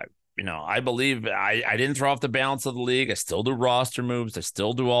 I believe I didn't throw off the balance of the league. I still do roster moves. I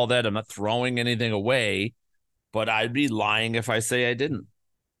still do all that. I'm not throwing anything away, but I'd be lying if I say I didn't.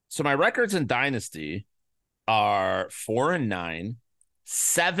 So my records in Dynasty are 4-9,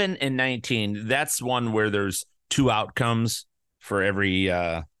 7-19. That's one where there's 2 outcomes for every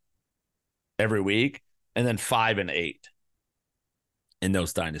week, and then 5-8. In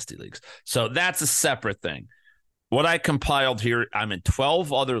those dynasty leagues. So that's a separate thing. What I compiled here, I'm in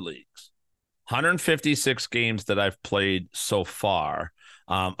 12 other leagues, 156 games that I've played so far.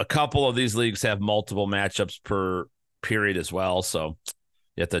 A couple of these leagues have multiple matchups per period as well. So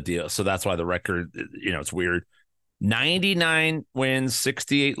you have to deal. So that's why the record, it's weird. 99 wins,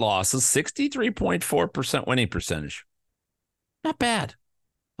 68 losses, 63.4% winning percentage. Not bad.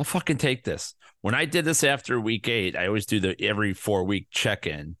 I'll fucking take this. When I did this after week 8, I always do the every 4-week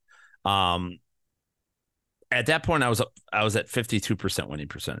check-in. At that point, I was at 52% winning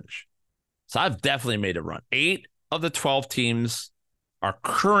percentage. So I've definitely made a run. 8 of the 12 teams are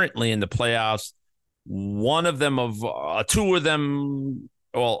currently in the playoffs. 2 of them,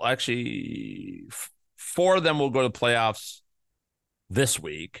 well, actually, 4 of them will go to playoffs this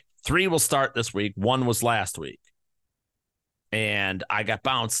week. 3 will start this week. 1 was last week. And I got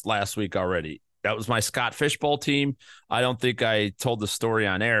bounced last week already. That was my Scott Fishbowl team. I don't think I told the story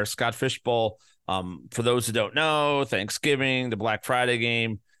on air. Scott Fishbowl, for those who don't know, Thanksgiving, the Black Friday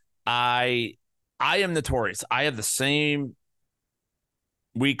game, I am notorious. I have the same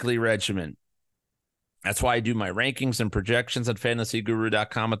weekly regimen. That's why I do my rankings and projections at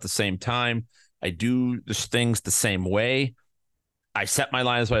fantasyguru.com at the same time. I do the things the same way. I set my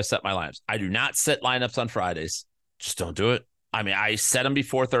lineups when I set my lineups. I do not set lineups on Fridays. Just don't do it. I mean, I set them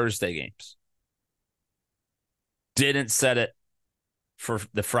before Thursday games. Didn't set it for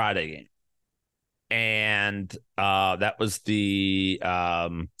the Friday game. And that was the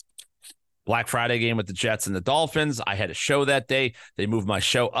Black Friday game with the Jets and the Dolphins. I had a show that day. They moved my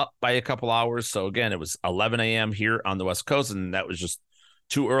show up by a couple hours. So, again, it was 11 a.m. here on the West Coast, and that was just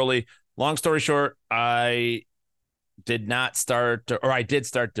too early. Long story short, I did start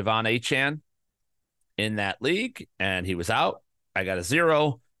Devon Achane in that league, and he was out. I got a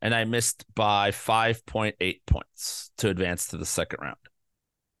 0, and I missed by 5.8 points to advance to the second round.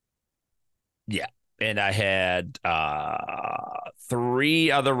 Yeah, and I had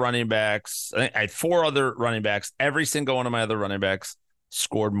 3 other running backs. I had 4 other running backs. Every single one of my other running backs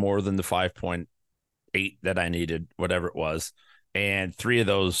scored more than the 5.8 that I needed, whatever it was. And 3 of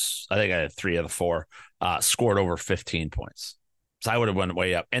those, I think I had 3 of the 4, scored over 15 points. So I would have went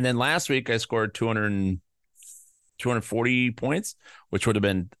way up. And then last week I scored 240 points, which would have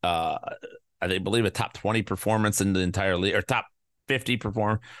been, I believe, a top 20 performance in the entire league, or top 40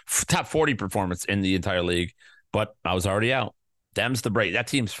 performance in the entire league. but I was already out. Them's the break. That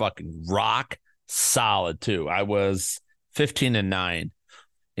team's fucking rock solid too. I was 15-9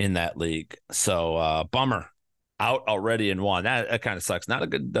 in that league. So bummer. Out already in one. That kind of sucks. Not a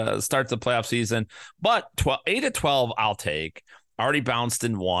good start to the playoff season, but 8-12 I'll take. Already bounced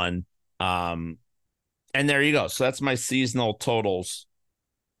in one. And there you go. So that's my seasonal totals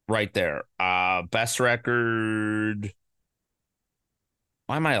right there. Best record.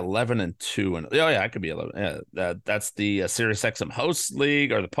 Why am I 11-2? And oh yeah, I could be 11. Yeah, that's the Sirius XM host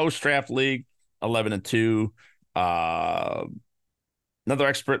league or the post draft league. 11-2. Another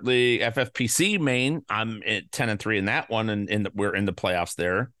expert league, FFPC main. I'm at 10-3 in that one, and we're in the playoffs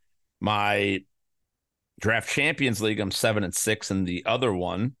there. My draft champions league, I'm 7-6 in the other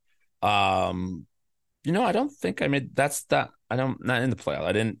one. I don't think I made not in the playoff.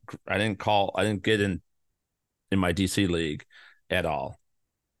 I didn't get in my DC league at all.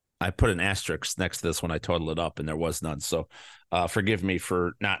 I put an asterisk next to this when I totaled it up, and there was none. So forgive me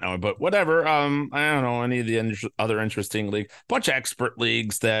for not knowing, but whatever. I don't know any of the other interesting league. Bunch of expert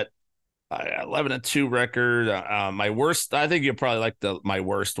leagues that 11-2 record. My worst. I think you'll probably like my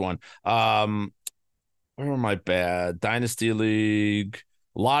worst one. Where were my bad? Dynasty league.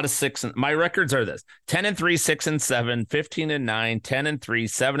 A lot of 6. My records are this: 10-3, 6-7, 15-9, 10-3,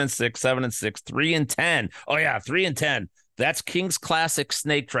 7-6, 7-6, 3-10. Oh yeah, 3-10. That's King's Classic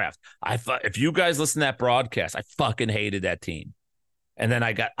Snake Draft. I thought if you guys listen to that broadcast, I fucking hated that team. And then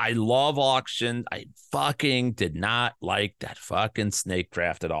I love auction. I fucking did not like that fucking snake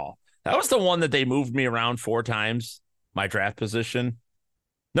draft at all. That was the one that they moved me around 4 times, my draft position.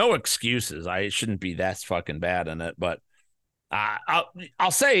 No excuses. I shouldn't be that fucking bad in it, but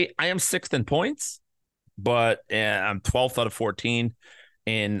I'll say I am 6th in points, but I'm 12th out of 14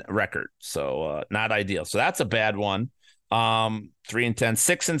 in record. So not ideal. So that's a bad one. 3-10,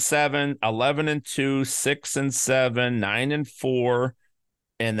 6-7, 11-2, 6-7, 9-4,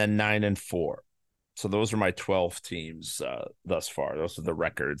 and then 9-4. So those are my 12 teams thus far. Those are the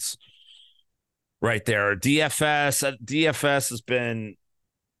records right there. DFS has been.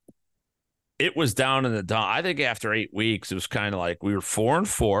 It was down in the dump. I think after 8 weeks, it was kind of like we were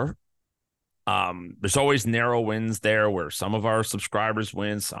 4-4. There's always narrow wins there where some of our subscribers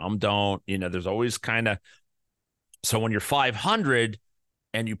win, some don't. There's always kind of. So when you're 500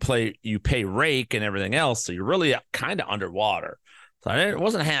 and you pay rake and everything else, so you're really kind of underwater. So I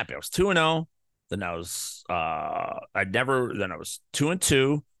wasn't happy. I was 2-0. Then I was Then I was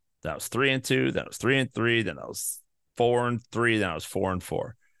 2-2. Then I was 3-2. Then I was 3-3. Then I was 4-3. Then I was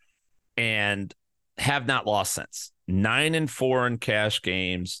 4-4, and have not lost since. 9-4 in cash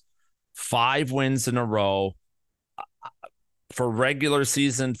games, 5 wins in a row for regular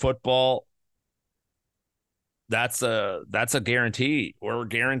season football. That's a guarantee. We're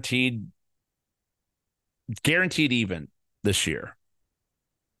guaranteed even this year.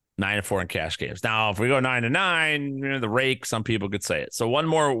 9-4 in cash games. Now, if we go 9-9, the rake, some people could say it. So one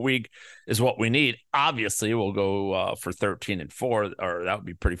more week is what we need. Obviously, we'll go for 13-4, or that would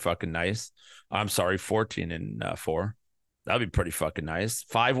be pretty fucking nice. I'm sorry, 14-4. That would be pretty fucking nice.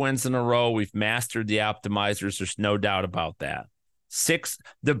 5 wins in a row. We've mastered the optimizers. There's no doubt about that. 6.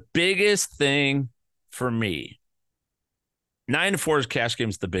 The biggest thing for me. 9-4 is cash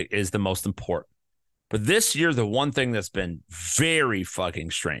games is the most important. But this year, the one thing that's been very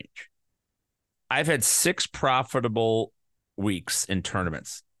fucking strange, I've had 6 profitable weeks in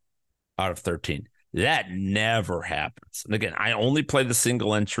tournaments out of 13. That never happens. And again, I only play the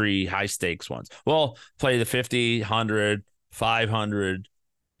single entry high stakes ones. Well, play the 50, 100, 500,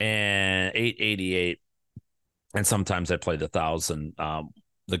 and 888. And sometimes I play the 1,000,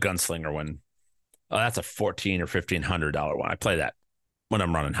 the gunslinger one. Oh, that's a $1,400 or $1,500 one. I play that when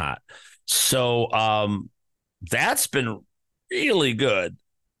I'm running hot. So that's been really good.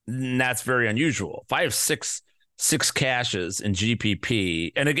 And that's very unusual. If I have six cashes in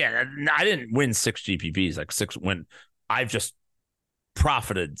GPP, and again, I didn't win 6 GPPs, like 6 when I've just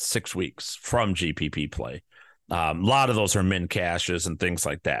profited 6 weeks from GPP play. A lot of those are min cashes and things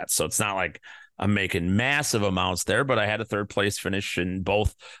like that. So it's not like I'm making massive amounts there, but I had a 3rd place finish in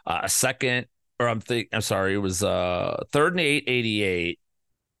both a second. Or it was 3rd and 888.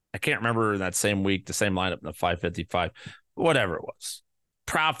 I can't remember that same week, the same lineup in the 555, whatever it was.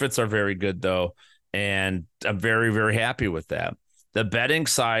 Profits are very good though, and I'm very, very happy with that. The betting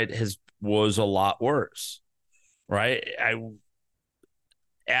side was a lot worse, right?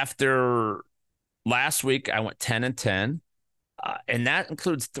 After last week, I went 10-10, and that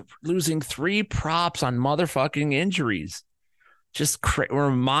includes losing 3 props on motherfucking injuries. Just or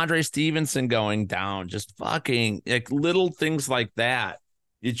Ramondre Stevenson going down, just fucking like little things like that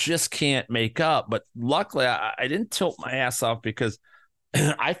you just can't make up. But luckily, I didn't tilt my ass off because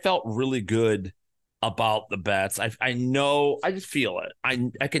I felt really good about the bets. I know, I just feel it.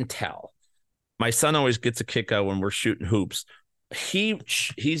 I can tell. My son always gets a kick out when we're shooting hoops.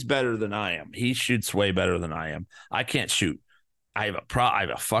 He's better than I am. He shoots way better than I am. I can't shoot. I have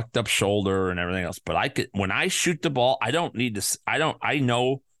a fucked up shoulder and everything else. But when I shoot the ball, I don't need to. I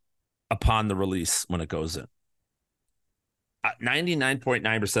know upon the release when it goes in.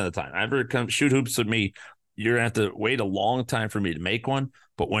 99.9% of the time, ever come shoot hoops with me, you're gonna have to wait a long time for me to make one.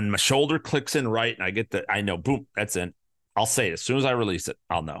 But when my shoulder clicks in right and I know, boom, that's in. I'll say it as soon as I release it,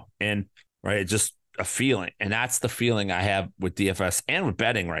 I'll know. And right, it's just a feeling, and that's the feeling I have with DFS and with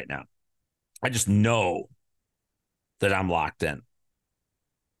betting right now. I just know that I'm locked in.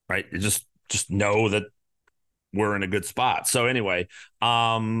 Right, just know that we're in a good spot. So anyway,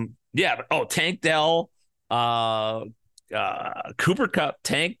 yeah. But, Tank Dell, Cooper Kupp,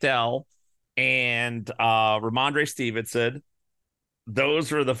 Tank Dell, and Ramondre Stevenson.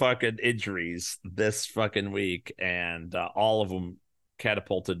 Those were the fucking injuries this fucking week, and all of them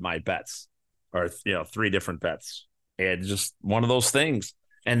catapulted my bets, or 3 different bets, and just one of those things.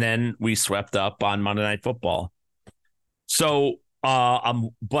 And then we swept up on Monday Night Football. So,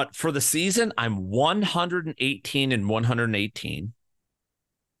 but for the season, I'm 118 and 118,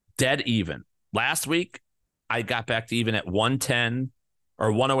 dead even. Last week, I got back to even at 110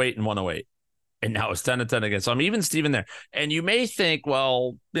 or 108 and 108. And now it's 10 and 10 again. So I'm even Steven there. And you may think,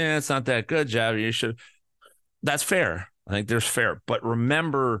 well, it's not that good, Jeff. You should. That's fair. I think there's fair. But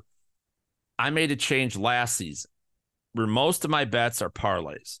remember, I made a change last season where most of my bets are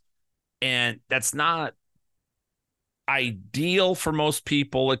parlays. And that's not ideal for most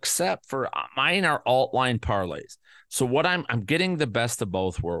people, except for mine are alt line parlays. So what I'm getting the best of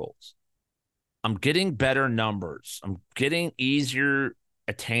both worlds. I'm getting better numbers. I'm getting easier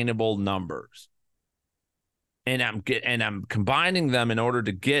attainable numbers. And I'm combining them in order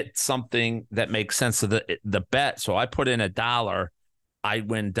to get something that makes sense of the bet. So I put in $1, I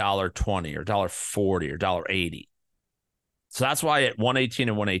win $1.20 or $1.40 or $1.80. So that's why at 118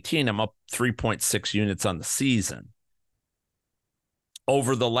 and 118, I'm up 3.6 units on the season.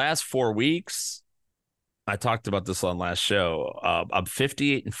 Over the last 4 weeks, I talked about this on last show. I'm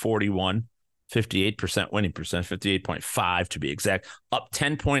 58 and 41. 58% winning percent, 58.5 to be exact, up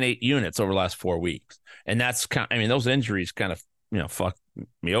 10.8 units over the last 4 weeks. And that's those injuries kind of, fucked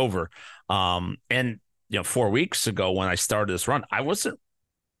me over. And 4 weeks ago when I started this run, I was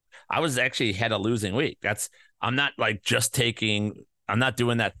actually had a losing week. I'm not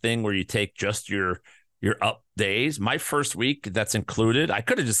doing that thing where you take just your up days. My first week that's included, I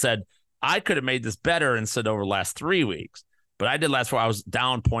could have just said, I could have made this better and said over the last 3 weeks. But I did last 4. I was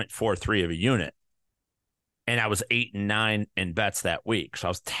down 0.43 of a unit. And I was 8 and 9 in bets that week. So I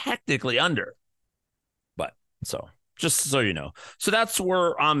was technically under. But just so you know. So that's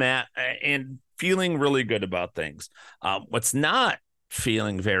where I'm at and feeling really good about things. What's not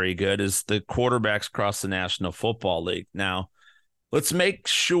feeling very good is the quarterbacks across the National Football League. Now, let's make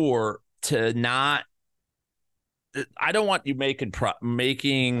sure to not – I don't want you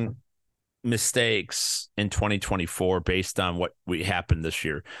making – mistakes in 2024 based on what happened this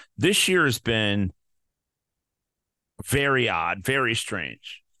year. This year has been very odd, very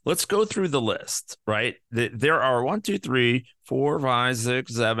strange. Let's go through the list, right? There are 1, 2, 3, 4, 5,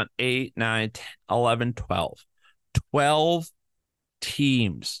 6, 7, 8, 9, 10, 11, 12. 12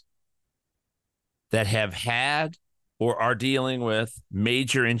 teams that have had or are dealing with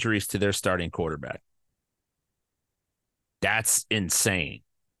major injuries to their starting quarterback. That's insane.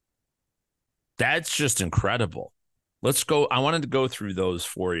 That's just incredible. Let's go. I wanted to go through those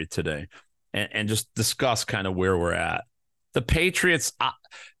for you today and just discuss kind of where we're at. The Patriots,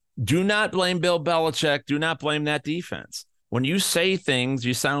 do not blame Bill Belichick. Do not blame that defense. When you say things,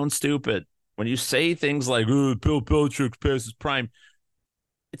 you sound stupid. When you say things like, Bill Belichick's past his prime,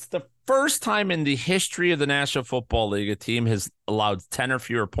 it's the first time in the history of the National Football League a team has allowed 10 or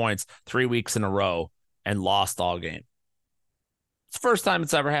fewer points 3 weeks in a row and lost all game. It's the first time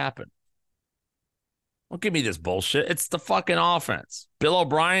it's ever happened. Don't give me this bullshit. It's the fucking offense. Bill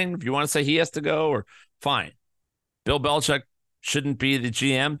O'Brien, if you want to say he has to go, or fine. Bill Belichick shouldn't be the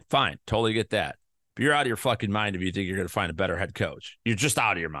GM, fine. Totally get that. But you're out of your fucking mind if you think you're going to find a better head coach. You're just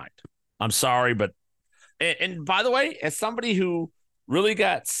out of your mind. I'm sorry, but and by the way, as somebody who really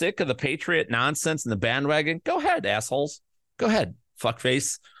got sick of the Patriot nonsense and the bandwagon, go ahead, assholes. Go ahead,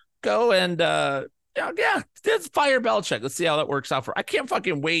 fuckface. Go and let's fire Belichick. Let's see how that works out I can't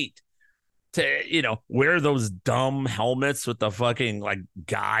fucking wait to, wear those dumb helmets with the fucking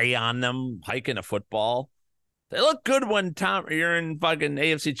guy on them hiking a football. They look good when you're in fucking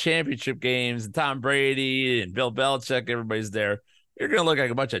AFC championship games and Tom Brady and Bill Belichick, everybody's there. You're going to look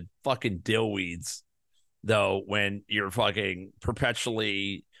like a bunch of fucking dillweeds, though, when you're fucking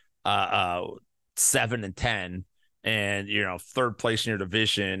perpetually 7-10 and, third place in your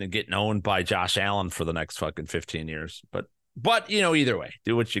division and getting owned by Josh Allen for the next fucking 15 years. But either way,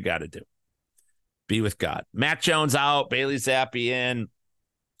 do what you got to do. Be with God. Mac Jones out, Bailey Zappi in,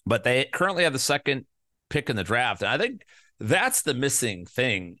 but they currently have the second pick in the draft. And I think that's the missing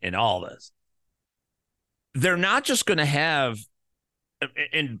thing in all this. They're not just going to have,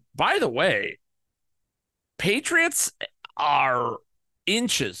 and by the way, Patriots are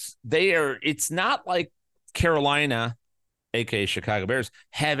inches. It's not like Carolina, aka Chicago Bears,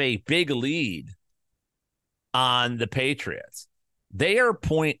 have a big lead on the Patriots. They are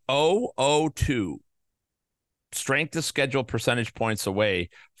 0.002 strength of schedule percentage points away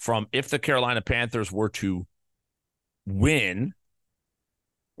from, if the Carolina Panthers were to win,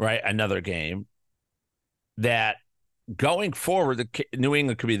 right, another game, that going forward, New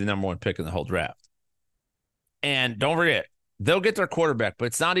England could be the number one pick in the whole draft. And don't forget, they'll get their quarterback, but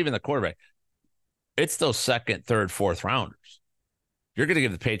it's not even the quarterback. It's those second, third, fourth rounders. You're going to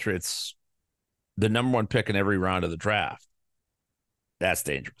give the Patriots the number one pick in every round of the draft. That's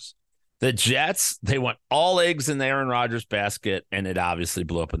dangerous. The Jets, they want all eggs in the Aaron Rodgers basket, and it obviously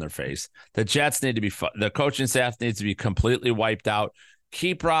blew up in their face. The Jets need to be the coaching staff needs to be completely wiped out.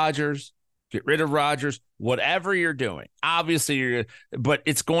 Keep Rodgers, get rid of Rodgers, whatever you're doing. Obviously, but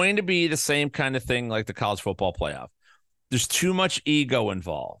it's going to be the same kind of thing like the college football playoff. There's too much ego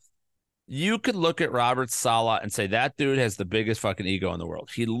involved. You could look at Robert Saleh and say that dude has the biggest fucking ego in the world.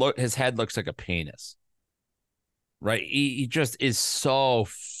 His head looks like a penis. Right? He just is so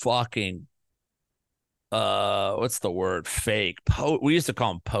fucking what's the word? Fake. We used to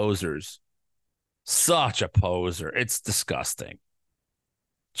call them posers. Such a poser. It's disgusting.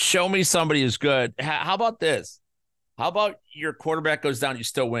 Show me somebody who's good. How about this? How about your quarterback goes down, you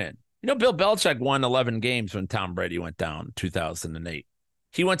still win? Bill Belichick won 11 games when Tom Brady went down in 2008.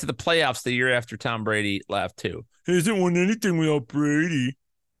 He went to the playoffs the year after Tom Brady left, too. He hasn't won anything without Brady.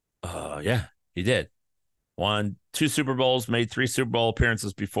 Yeah, he did. Won 2 Super Bowls, made 3 Super Bowl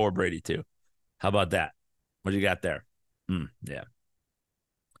appearances before Brady, too. How about that? What do you got there? Yeah.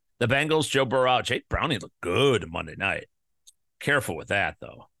 The Bengals, Joe Burrow out. Jake Browning looked good Monday night. Careful with that,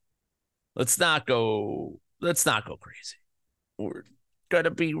 though. Let's not go crazy. We're going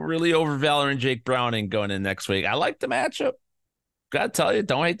to be really overvaluing Jake Browning going in next week. I like the matchup. Got to tell you,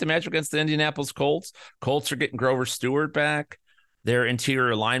 don't hate the matchup against the Indianapolis Colts. Colts are getting Grover Stewart back. Their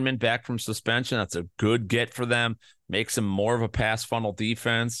interior lineman back from suspension. That's a good get for them. Makes them more of a pass funnel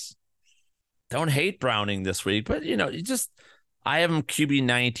defense. Don't hate Browning this week, but, I have him QB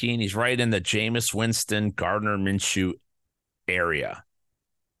 19. He's right in the Jameis Winston, Gardner Minshew area.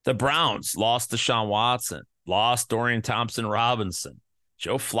 The Browns lost Deshaun Watson, lost Dorian Thompson-Robinson.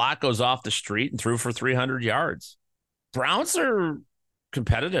 Joe Flacco's off the street and threw for 300 yards. Browns are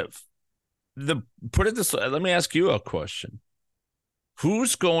competitive. Put it this way, let me ask you a question.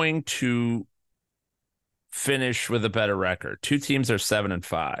 Who's going to finish with a better record? 2 teams are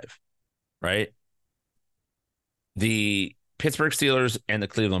 7-5, right? The Pittsburgh Steelers and the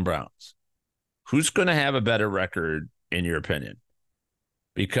Cleveland Browns. Who's going to have a better record, in your opinion?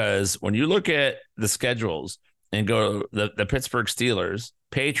 Because when you look at the schedules and go the Pittsburgh Steelers,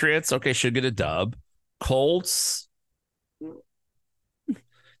 Patriots, okay, should get a dub. Colts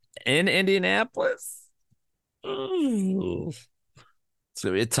in Indianapolis. Ooh. It's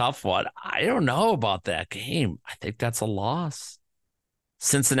going to be a tough one. I don't know about that game. I think that's a loss.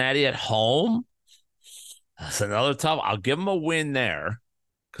 Cincinnati at home. That's another tough. I'll give them a win there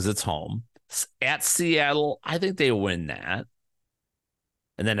because it's home. At Seattle, I think they win that.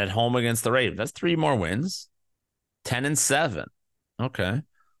 And then at home against the Ravens. That's 3 more wins. 10-7. Okay.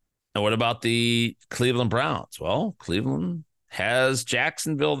 And what about the Cleveland Browns? Well, Cleveland has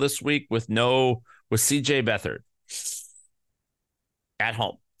Jacksonville this week with CJ Beathard at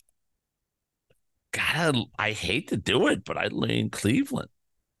home. God, I hate to do it, but I lean Cleveland.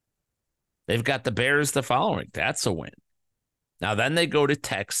 They've got the Bears the following. That's a win. Now, then they go to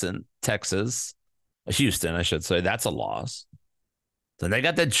Houston, I should say. That's a loss. Then they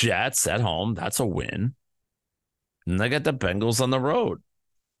got the Jets at home. That's a win. And they got the Bengals on the road.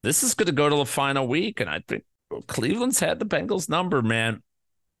 This is going to go to the final week, and I think Cleveland's had the Bengals number, man.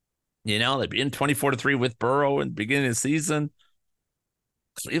 They'd be in 24-3 with Burrow in the beginning of the season.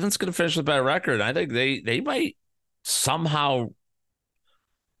 Cleveland's going to finish with a better record. I think they might somehow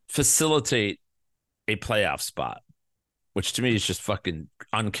facilitate a playoff spot, which to me is just fucking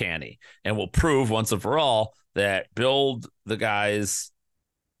uncanny, and will prove once and for all that build the guys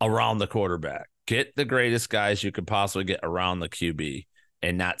around the quarterback. Get the greatest guys you could possibly get around the QB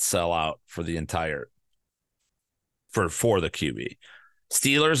and not sell out for the entire for the QB.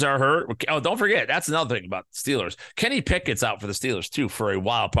 Steelers are hurt. Oh, don't forget, that's another thing about Steelers. Kenny Pickett's out for the Steelers too for a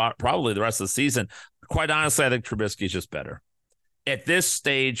while, probably the rest of the season. Quite honestly, I think Trubisky's just better. At this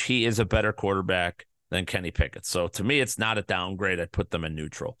stage, he is a better quarterback than Kenny Pickett. So to me, it's not a downgrade. I'd put them in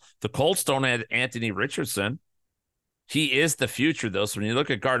neutral. The Colts don't have Anthony Richardson. He is the future, though. So when you look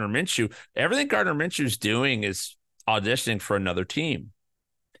at Gardner Minshew, everything Gardner Minshew's doing is auditioning for another team.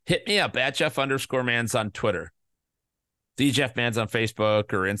 Hit me up at Jeff_Mans on Twitter. The Jeff Mans on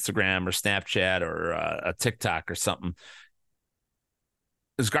Facebook or Instagram or Snapchat or a TikTok or something.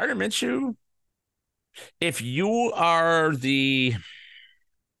 Is Gardner Minshew, if you are the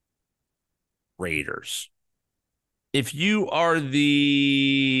Raiders, if you are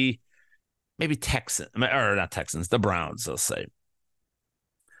the maybe Texans, or not Texans, the Browns, let's say.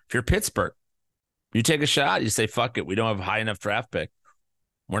 If you're Pittsburgh, you take a shot, you say, fuck it, we don't have a high enough draft pick.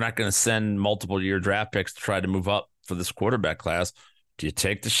 We're not going to send multiple year draft picks to try to move up for this quarterback class. Do you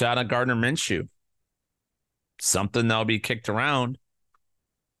take the shot on Gardner Minshew? Something that'll be kicked around.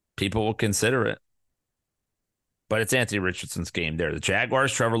 People will consider it. But it's Anthony Richardson's game there. The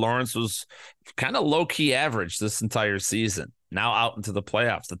Jaguars, Trevor Lawrence was kind of low-key average this entire season. Now out into the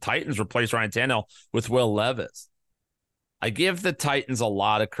playoffs. The Titans replaced Ryan Tannehill with Will Levis. I give the Titans a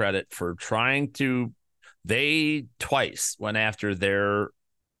lot of credit for trying to. They twice went after their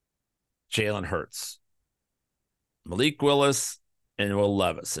Jalen Hurts, Malik Willis, and Will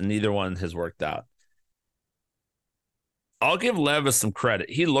Levis, and neither one has worked out. I'll give Levis some credit.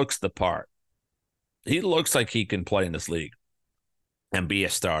 He looks the part. He looks like he can play in this league and be a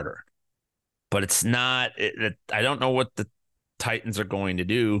starter. But it's not. I don't know what the Titans are going to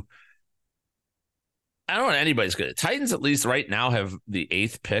do. I don't know what anybody's going to. Titans, at least right now, have the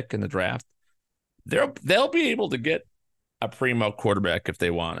 8th pick in the draft. They'll be able to get a primo quarterback if they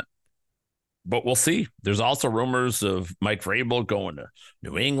want it. But we'll see. There's also rumors of Mike Vrabel going to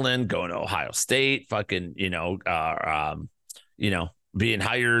New England, going to Ohio State, fucking, being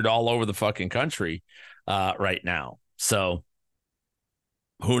hired all over the fucking country right now. So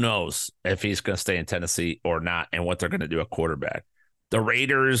who knows if he's going to stay in Tennessee or not and what they're going to do at quarterback. The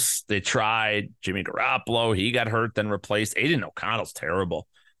Raiders, they tried Jimmy Garoppolo. He got hurt, then replaced. Aiden O'Connell's terrible.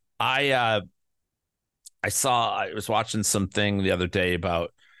 I was watching something the other day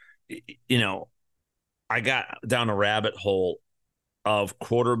about, I got down a rabbit hole of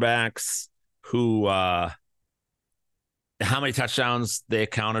quarterbacks who, how many touchdowns they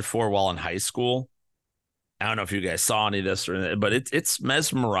accounted for while in high school. I don't know if you guys saw any of this, but it's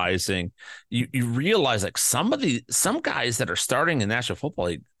mesmerizing. You realize like some guys that are starting in National Football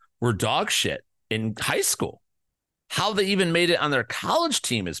League were dog shit in high school. How they even made it on their college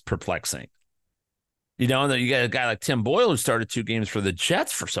team is perplexing. You got a guy like Tim Boyle who started 2 games for the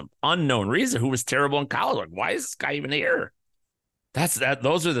Jets for some unknown reason, who was terrible in college. Like, why is this guy even here?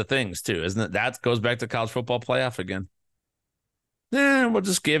 Those are the things too, isn't it? That goes back to college football playoff again. We'll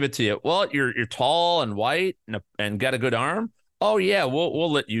just give it to you. Well, you're tall and white and got a good arm. Oh yeah,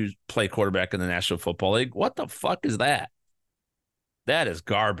 we'll let you play quarterback in the National Football League. What the fuck is that? That is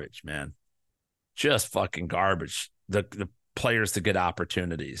garbage, man. Just fucking garbage. The players to get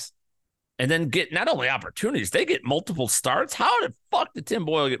opportunities. And then get not only opportunities, they get multiple starts. How the fuck did Tim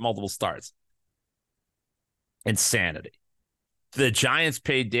Boyle get multiple starts? Insanity. The Giants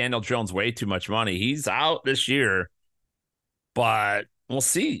paid Daniel Jones way too much money. He's out this year, but we'll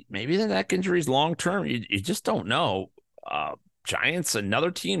see. Maybe the neck injury is long-term. You just don't know. Giants, another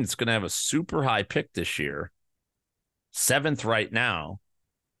team that's going to have a super high pick this year. 7th right now.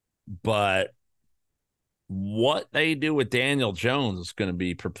 But what they do with Daniel Jones is going to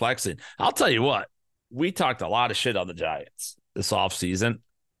be perplexing. I'll tell you what, we talked a lot of shit on the Giants this offseason,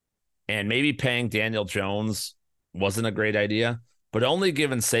 and maybe paying Daniel Jones wasn't a great idea, but only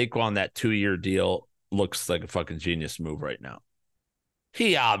giving Saquon that 2-year deal looks like a fucking genius move right now.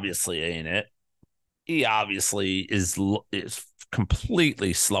 He obviously ain't it. He obviously is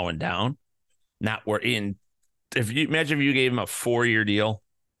completely slowing down. Imagine if you gave him a 4-year deal,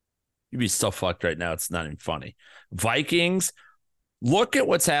 you'd be so fucked right now. It's not even funny. Vikings, look at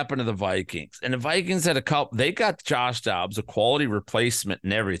what's happened to the Vikings. And the Vikings had they got Josh Dobbs, a quality replacement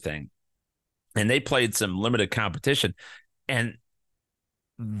and everything. And they played some limited competition. And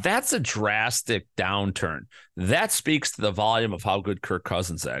that's a drastic downturn. That speaks to the volume of how good Kirk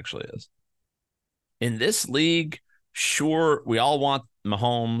Cousins actually is. In this league, sure, we all want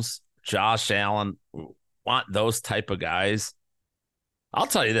Mahomes, Josh Allen, want those type of guys. I'll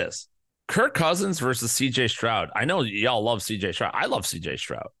tell you this. Kirk Cousins versus CJ Stroud. I know y'all love CJ Stroud. I love CJ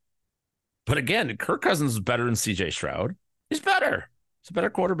Stroud. But again, Kirk Cousins is better than CJ Stroud. He's better. He's a better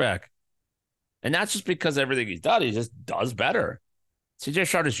quarterback. And that's just because everything he's done, he just does better. CJ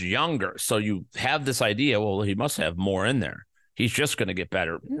Stroud is younger. So you have this idea, well, he must have more in there. He's just going to get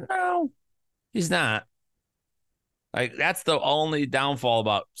better. No, he's not. Like, that's the only downfall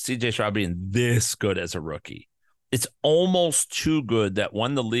about CJ Stroud being this good as a rookie. It's almost too good that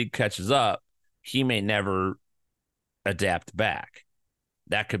when the league catches up, he may never adapt back.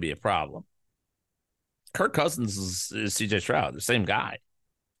 That could be a problem. Kirk Cousins is CJ Stroud, the same guy,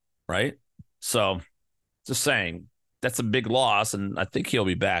 right? So, just saying, that's a big loss, and I think he'll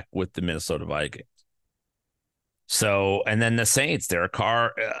be back with the Minnesota Vikings. So, and then the Saints, their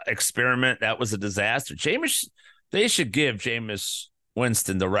car experiment, that was a disaster. They should give Jameis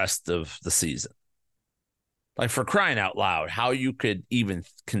Winston the rest of the season. Like, for crying out loud, how you could even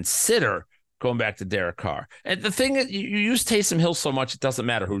consider going back to Derek Carr. And the thing is, you use Taysom Hill so much, it doesn't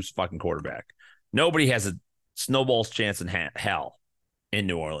matter who's fucking quarterback. Nobody has a snowball's chance in hell in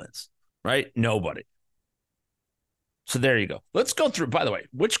New Orleans, right? Nobody. So there you go. Let's go through, by the way,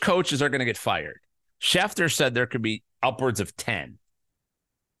 which coaches are going to get fired? Schefter said there could be upwards of 10.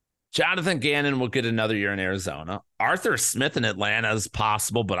 Jonathan Gannon will get another year in Arizona. Arthur Smith in Atlanta is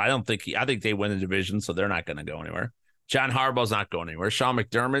possible, but I think they win the division, so they're not going to go anywhere. John Harbaugh's not going anywhere. Sean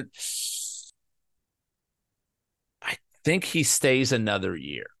McDermott, I think he stays another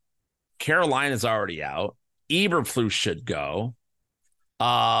year. Carolina's already out. Eberflus should go.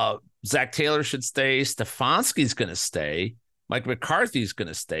 Zach Taylor should stay. Stefanski's going to stay. Mike McCarthy's going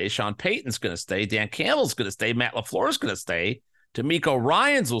to stay. Sean Payton's going to stay. Dan Campbell's going to stay. Matt LaFleur's going to stay. D'Amico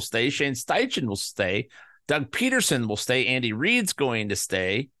Ryans will stay. Shane Steichen will stay. Doug Peterson will stay. Andy Reid's going to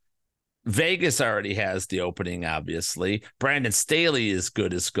stay. Vegas already has the opening, obviously. Brandon Staley is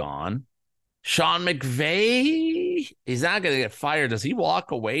good as gone. Sean McVay, he's not going to get fired. Does he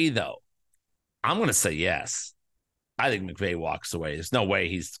walk away, though? I'm going to say yes. I think McVay walks away. There's no way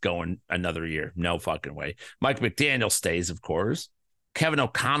he's going another year. No fucking way. Mike McDaniel stays, of course. Kevin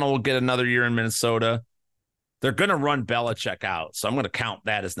O'Connell will get another year in Minnesota. They're going to run Belichick out, so I'm going to count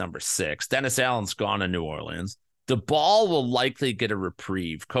that as number 6. Dennis Allen's gone to New Orleans. DeBall will likely get a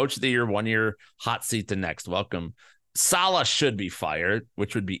reprieve. Coach of the year, 1 year, hot seat the next. Welcome. Saleh should be fired,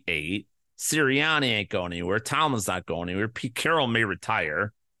 which would be 8. Sirianni ain't going anywhere. Tomlin's not going anywhere. Pete Carroll may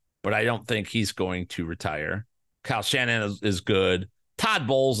retire, but I don't think he's going to retire. Kyle Shanahan is good. Todd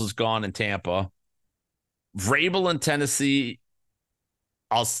Bowles is gone in Tampa. Vrabel in Tennessee,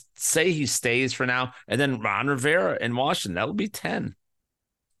 I'll say he stays for now. And then Ron Rivera in Washington, that'll be 10.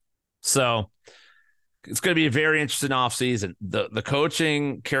 So it's going to be a very interesting offseason. The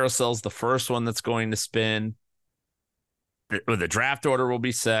coaching carousel is the first one that's going to spin. The draft order will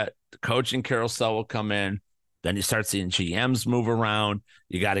be set. The coaching carousel will come in. Then you start seeing GMs move around.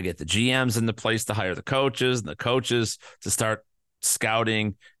 You got to get the GMs into place to hire the coaches, and the coaches to start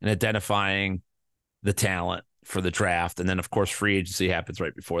scouting and identifying the talent for the draft. And then, of course, free agency happens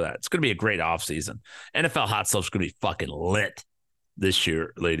right before that. It's going to be a great offseason. NFL Hot Stuff's going to be fucking lit this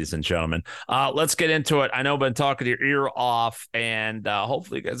year, ladies and gentlemen. Let's get into it. I know I've been talking your ear off, and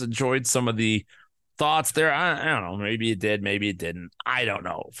hopefully you guys enjoyed some of the thoughts there. I don't know. Maybe you did. Maybe you didn't. I don't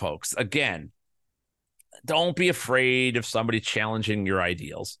know, folks. Again, don't be afraid of somebody challenging your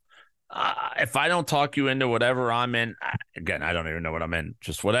ideals. If I don't talk you into whatever I'm in, again, I don't even know what I'm in.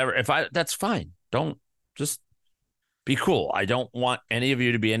 Just whatever. That's fine. Don't just be cool. I don't want any of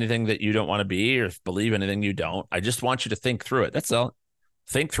you to be anything that you don't want to be or believe anything you don't. I just want you to think through it. That's all.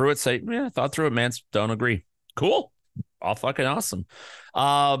 Think through it. Say, yeah, I thought through it, man. Don't agree. Cool. All fucking awesome.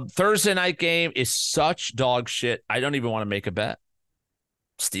 Thursday night game is such dog shit. I don't even want to make a bet.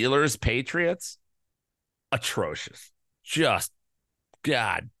 Steelers, Patriots. Atrocious. Just,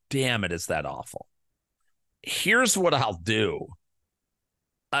 God damn it, is that awful. Here's what I'll do.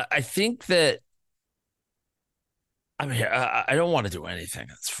 I think that, I don't want to do anything in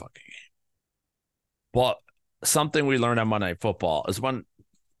this fucking game. But something we learned on Monday Night Football is when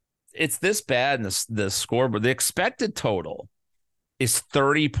it's this bad in the scoreboard, the expected total is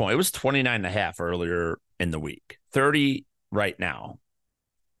 30 points. It was 29.5 earlier in the week. 30 right now.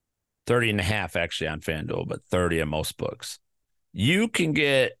 30.5 actually on FanDuel, but 30 on most books. You can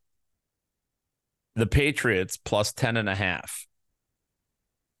get the Patriots plus 10.5.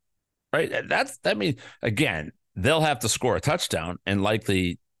 Right? That means, again, they'll have to score a touchdown, and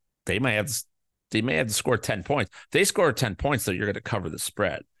likely they may have to score 10 points. If they score 10 points, so you're going to cover the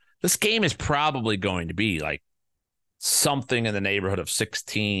spread. This game is probably going to be like something in the neighborhood of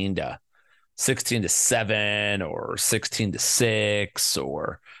 16 to 16-7 or 16-6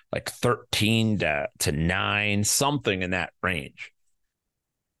 or like 13-9, something in that range.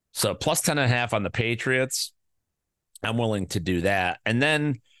 So plus 10.5 on the Patriots. I'm willing to do that. And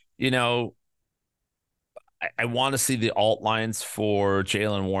then, I want to see the alt lines for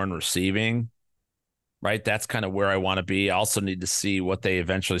Jaylen Warren receiving, right? That's kind of where I want to be. I also need to see what they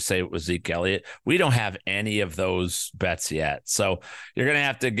eventually say with Zeke Elliott. We don't have any of those bets yet. So you're going to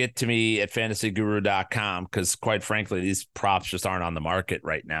have to get to me at fantasyguru.com because, quite frankly, these props just aren't on the market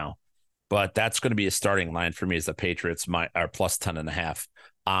right now. But that's going to be a starting line for me as the Patriots are plus 10.5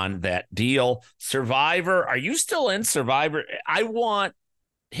 on that deal. Survivor, are you still in Survivor?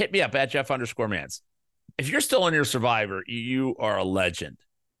 Hit me up at Jeff_Mans. If you're still in your Survivor, you are a legend.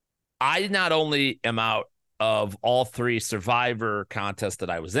 I not only am out of all 3 Survivor contests that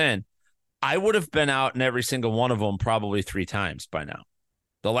I was in, I would have been out in every single one of them probably 3 times by now.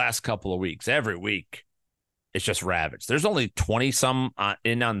 The last couple of weeks, every week, it's just ravaged. There's only 20-some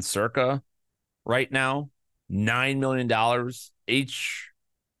in on Circa right now, $9 million. Each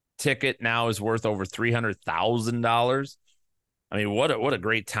ticket now is worth over $300,000. I mean, what a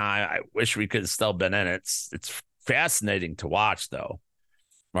great time. I wish we could have still been in it. It's fascinating to watch, though,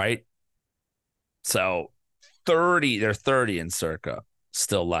 right? So they're 30 in Circa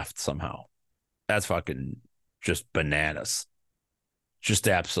still left somehow. That's fucking just bananas. Just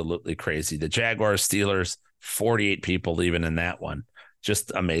absolutely crazy. The Jaguars, Steelers, 48 people leaving in that one.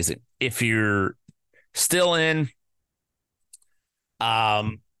 Just amazing. If you're still in,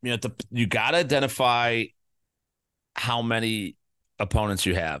 you got to identify how many opponents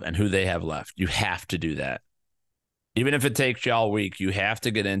you have and who they have left. You have to do that. Even if it takes you all week, you have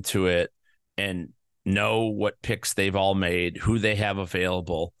to get into it and know what picks they've all made, who they have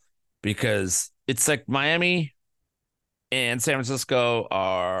available, because it's like Miami and San Francisco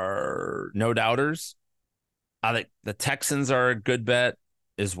are no doubters. I think the Texans are a good bet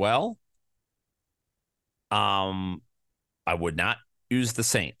as well. I would not use the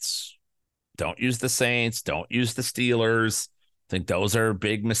Saints. Don't use the Saints. Don't use the Steelers. I think those are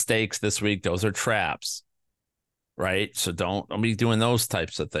big mistakes this week. Those are traps, right? So don't be doing those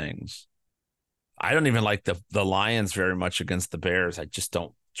types of things. I don't even like the Lions very much against the Bears. I just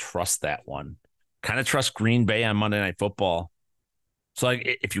don't trust that one. Kind of trust Green Bay on Monday Night Football. So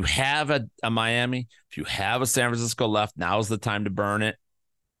like, if you have a Miami, if you have a San Francisco left, now's the time to burn it.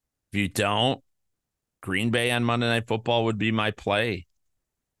 If you don't, Green Bay on Monday Night Football would be my play.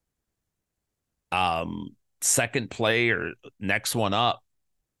 Second play or next one up,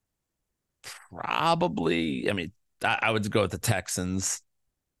 probably. I mean, I would go with the Texans,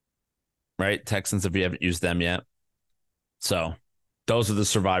 right? Texans, if you haven't used them yet. So those are the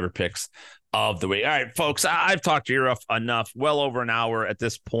Survivor picks of the week. All right, folks, I've talked to you enough, well over an hour at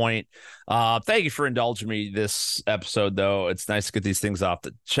this point. Thank you for indulging me this episode, though. It's nice to get these things off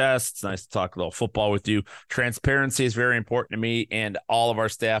the chest. It's nice to talk a little football with you. Transparency is very important to me and all of our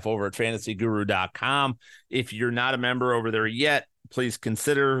staff over at fantasyguru.com. If you're not a member over there yet, please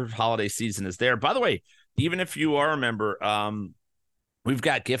consider. Holiday season is there. By the way, even if you are a member, we've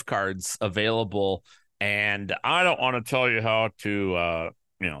got gift cards available, and I don't want to tell you how to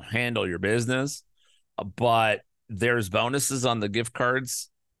handle your business, but there's bonuses on the gift cards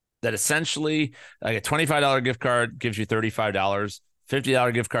that essentially, like a $25 gift card gives you $35,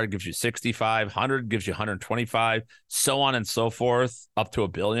 $50 gift card gives you $65, $100 gives you $125, so on and so forth, up to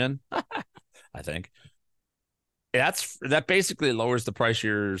 $1 billion. I think that basically lowers the price of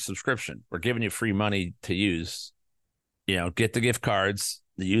your subscription. We're giving you free money to use. Get the gift cards.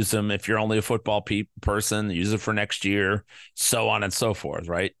 Use them if you're only a football person. Use it for next year, so on and so forth,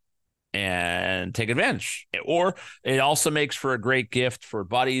 right? And take advantage. Or it also makes for a great gift for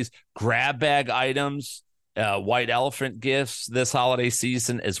buddies. Grab bag items, white elephant gifts this holiday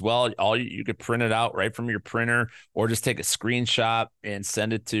season as well. You could print it out right from your printer, or just take a screenshot and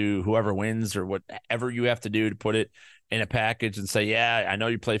send it to whoever wins, or whatever you have to do to put it in a package and say, yeah, I know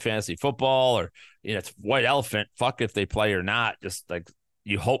you play fantasy football, or it's white elephant. Fuck if they play or not. Just like,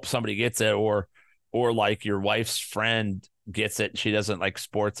 you hope somebody gets it, or like your wife's friend gets it. She doesn't like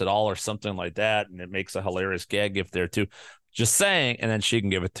sports at all or something like that. And it makes a hilarious gag gift there too. Just saying. And then she can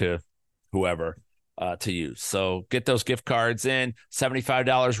give it to whoever to use. So get those gift cards in.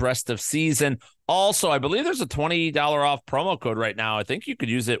 $75 rest of season. Also, I believe there's a $20 off promo code right now. I think you could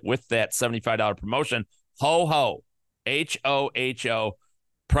use it with that $75 promotion. HOHO, HOHO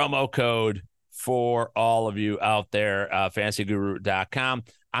promo code for all of you out there, fantasyguru.com.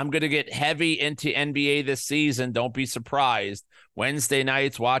 I'm going to get heavy into NBA this season. Don't be surprised. Wednesday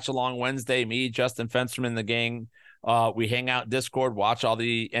nights, watch along Wednesday. Me, Justin Fensterman, the gang We hang out in Discord, watch all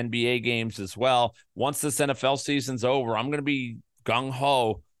the NBA games as well. Once this NFL season's over, I'm going to be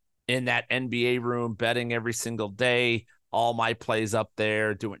gung-ho in that NBA room, betting every single day, all my plays up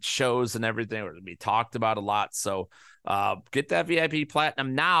there, doing shows and everything. We're going to be talked about a lot. So get that VIP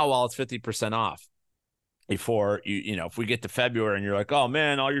Platinum now while it's 50% off. Before if we get to February and you're like, oh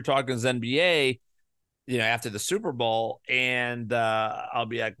man, all you're talking is NBA, after the Super Bowl, and I'll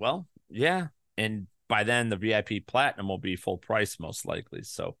be like, well, yeah. And by then the VIP Platinum will be full price most likely.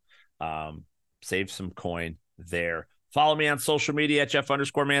 So save some coin there. Follow me on social media at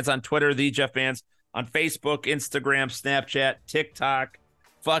Jeff_Mans on Twitter, the Jeff Mans on Facebook, Instagram, Snapchat, TikTok,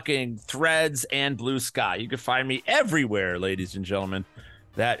 fucking Threads, and Blue Sky. You can find me everywhere, ladies and gentlemen.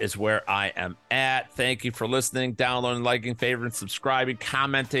 That is where I am at. Thank you for listening, downloading, liking, favoriting, subscribing,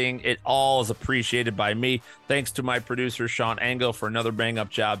 commenting. It all is appreciated by me. Thanks to my producer, Sean Engel, for another bang-up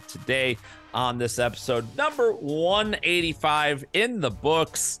job today on this episode. Number 185 in the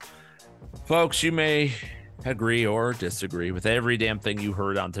books. Folks, you may agree or disagree with every damn thing you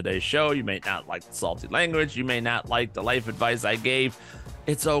heard on today's show. You may not like the salty language. You may not like the life advice I gave.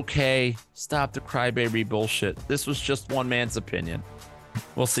 It's okay. Stop the crybaby bullshit. This was just one man's opinion.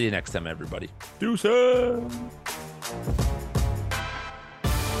 We'll see you next time, everybody. Deuces.